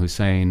Saddam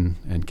Hussein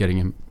and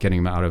getting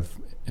him out of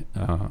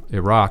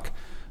Iraq,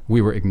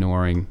 we were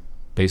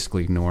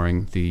basically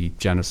ignoring the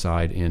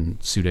genocide in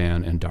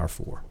Sudan and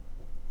Darfur.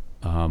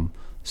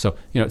 So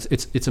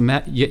it's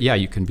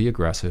you can be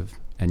aggressive,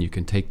 and you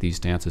can take these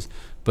stances.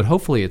 But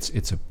hopefully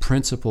it's a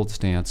principled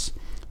stance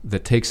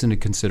that takes into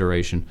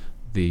consideration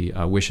the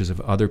wishes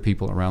of other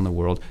people around the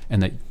world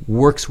and that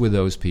works with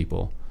those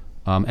people.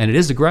 And it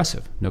is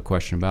aggressive, no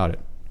question about it.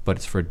 But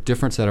it's for a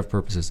different set of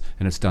purposes,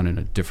 and it's done in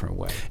a different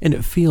way. And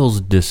it feels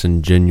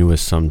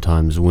disingenuous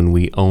sometimes when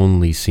we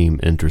only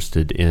seem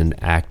interested in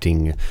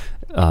acting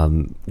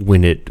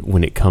when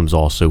it comes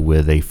also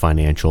with a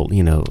financial,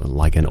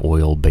 like an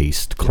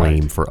oil-based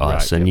claim for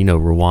us. And,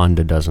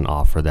 Rwanda doesn't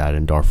offer that,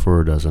 and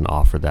Darfur doesn't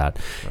offer that.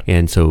 Right.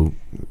 And so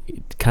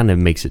it kind of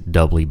makes it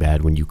doubly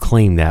bad when you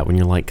claim that, when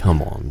you're like,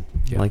 come on.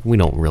 Yeah. Like, we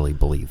don't really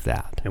believe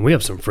that. And we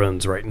have some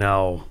friends right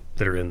now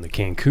that are in the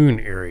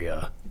Cancun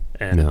area.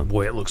 And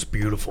boy, it looks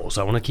beautiful.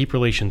 So I want to keep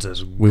relations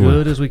as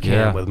good as we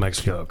can with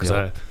Mexico, because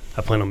I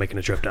plan on making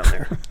a trip down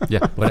there.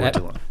 Yeah,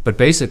 but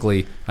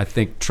basically, I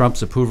think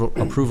Trump's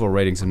approval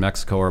ratings in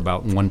Mexico are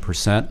about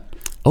 1%.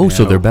 Oh,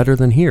 so they're better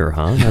than here,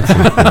 huh? That's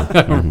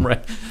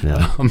right.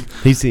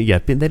 Yeah.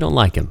 They don't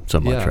like him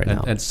so much right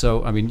now. And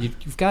so, I mean,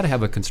 you've got to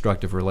have a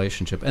constructive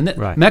relationship. And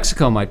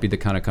Mexico might be the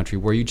kind of country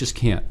where you just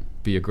can't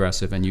be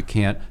aggressive and you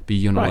can't be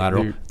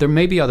unilateral. Right. There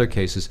may be other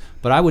cases,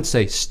 but I would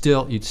say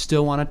you'd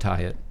still want to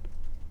tie it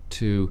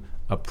to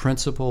a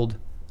principled,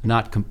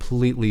 not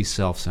completely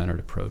self-centered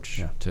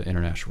approach to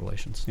international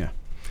relations. Yeah.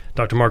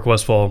 Dr. Mark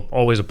Westphal,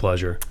 always a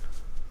pleasure.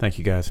 Thank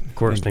you, guys. Of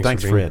course.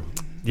 Thanks Fred.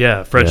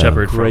 Yeah, Fred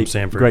Shepard from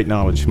Sanford. Great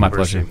knowledge. My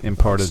pleasure.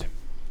 Imparted.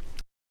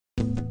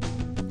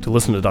 To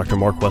listen to Dr.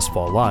 Mark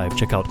Westphal live,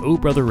 check out O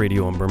Brother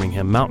Radio on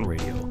Birmingham Mountain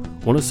Radio,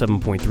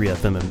 107.3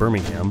 FM in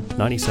Birmingham,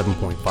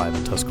 97.5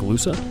 in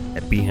Tuscaloosa,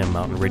 at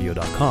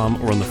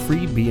bhammountainradio.com, or on the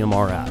free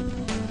BMR app.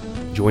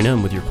 Join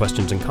in with your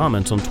questions and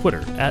comments on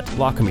Twitter at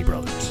Lockamy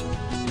Brothers.